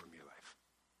transform your life.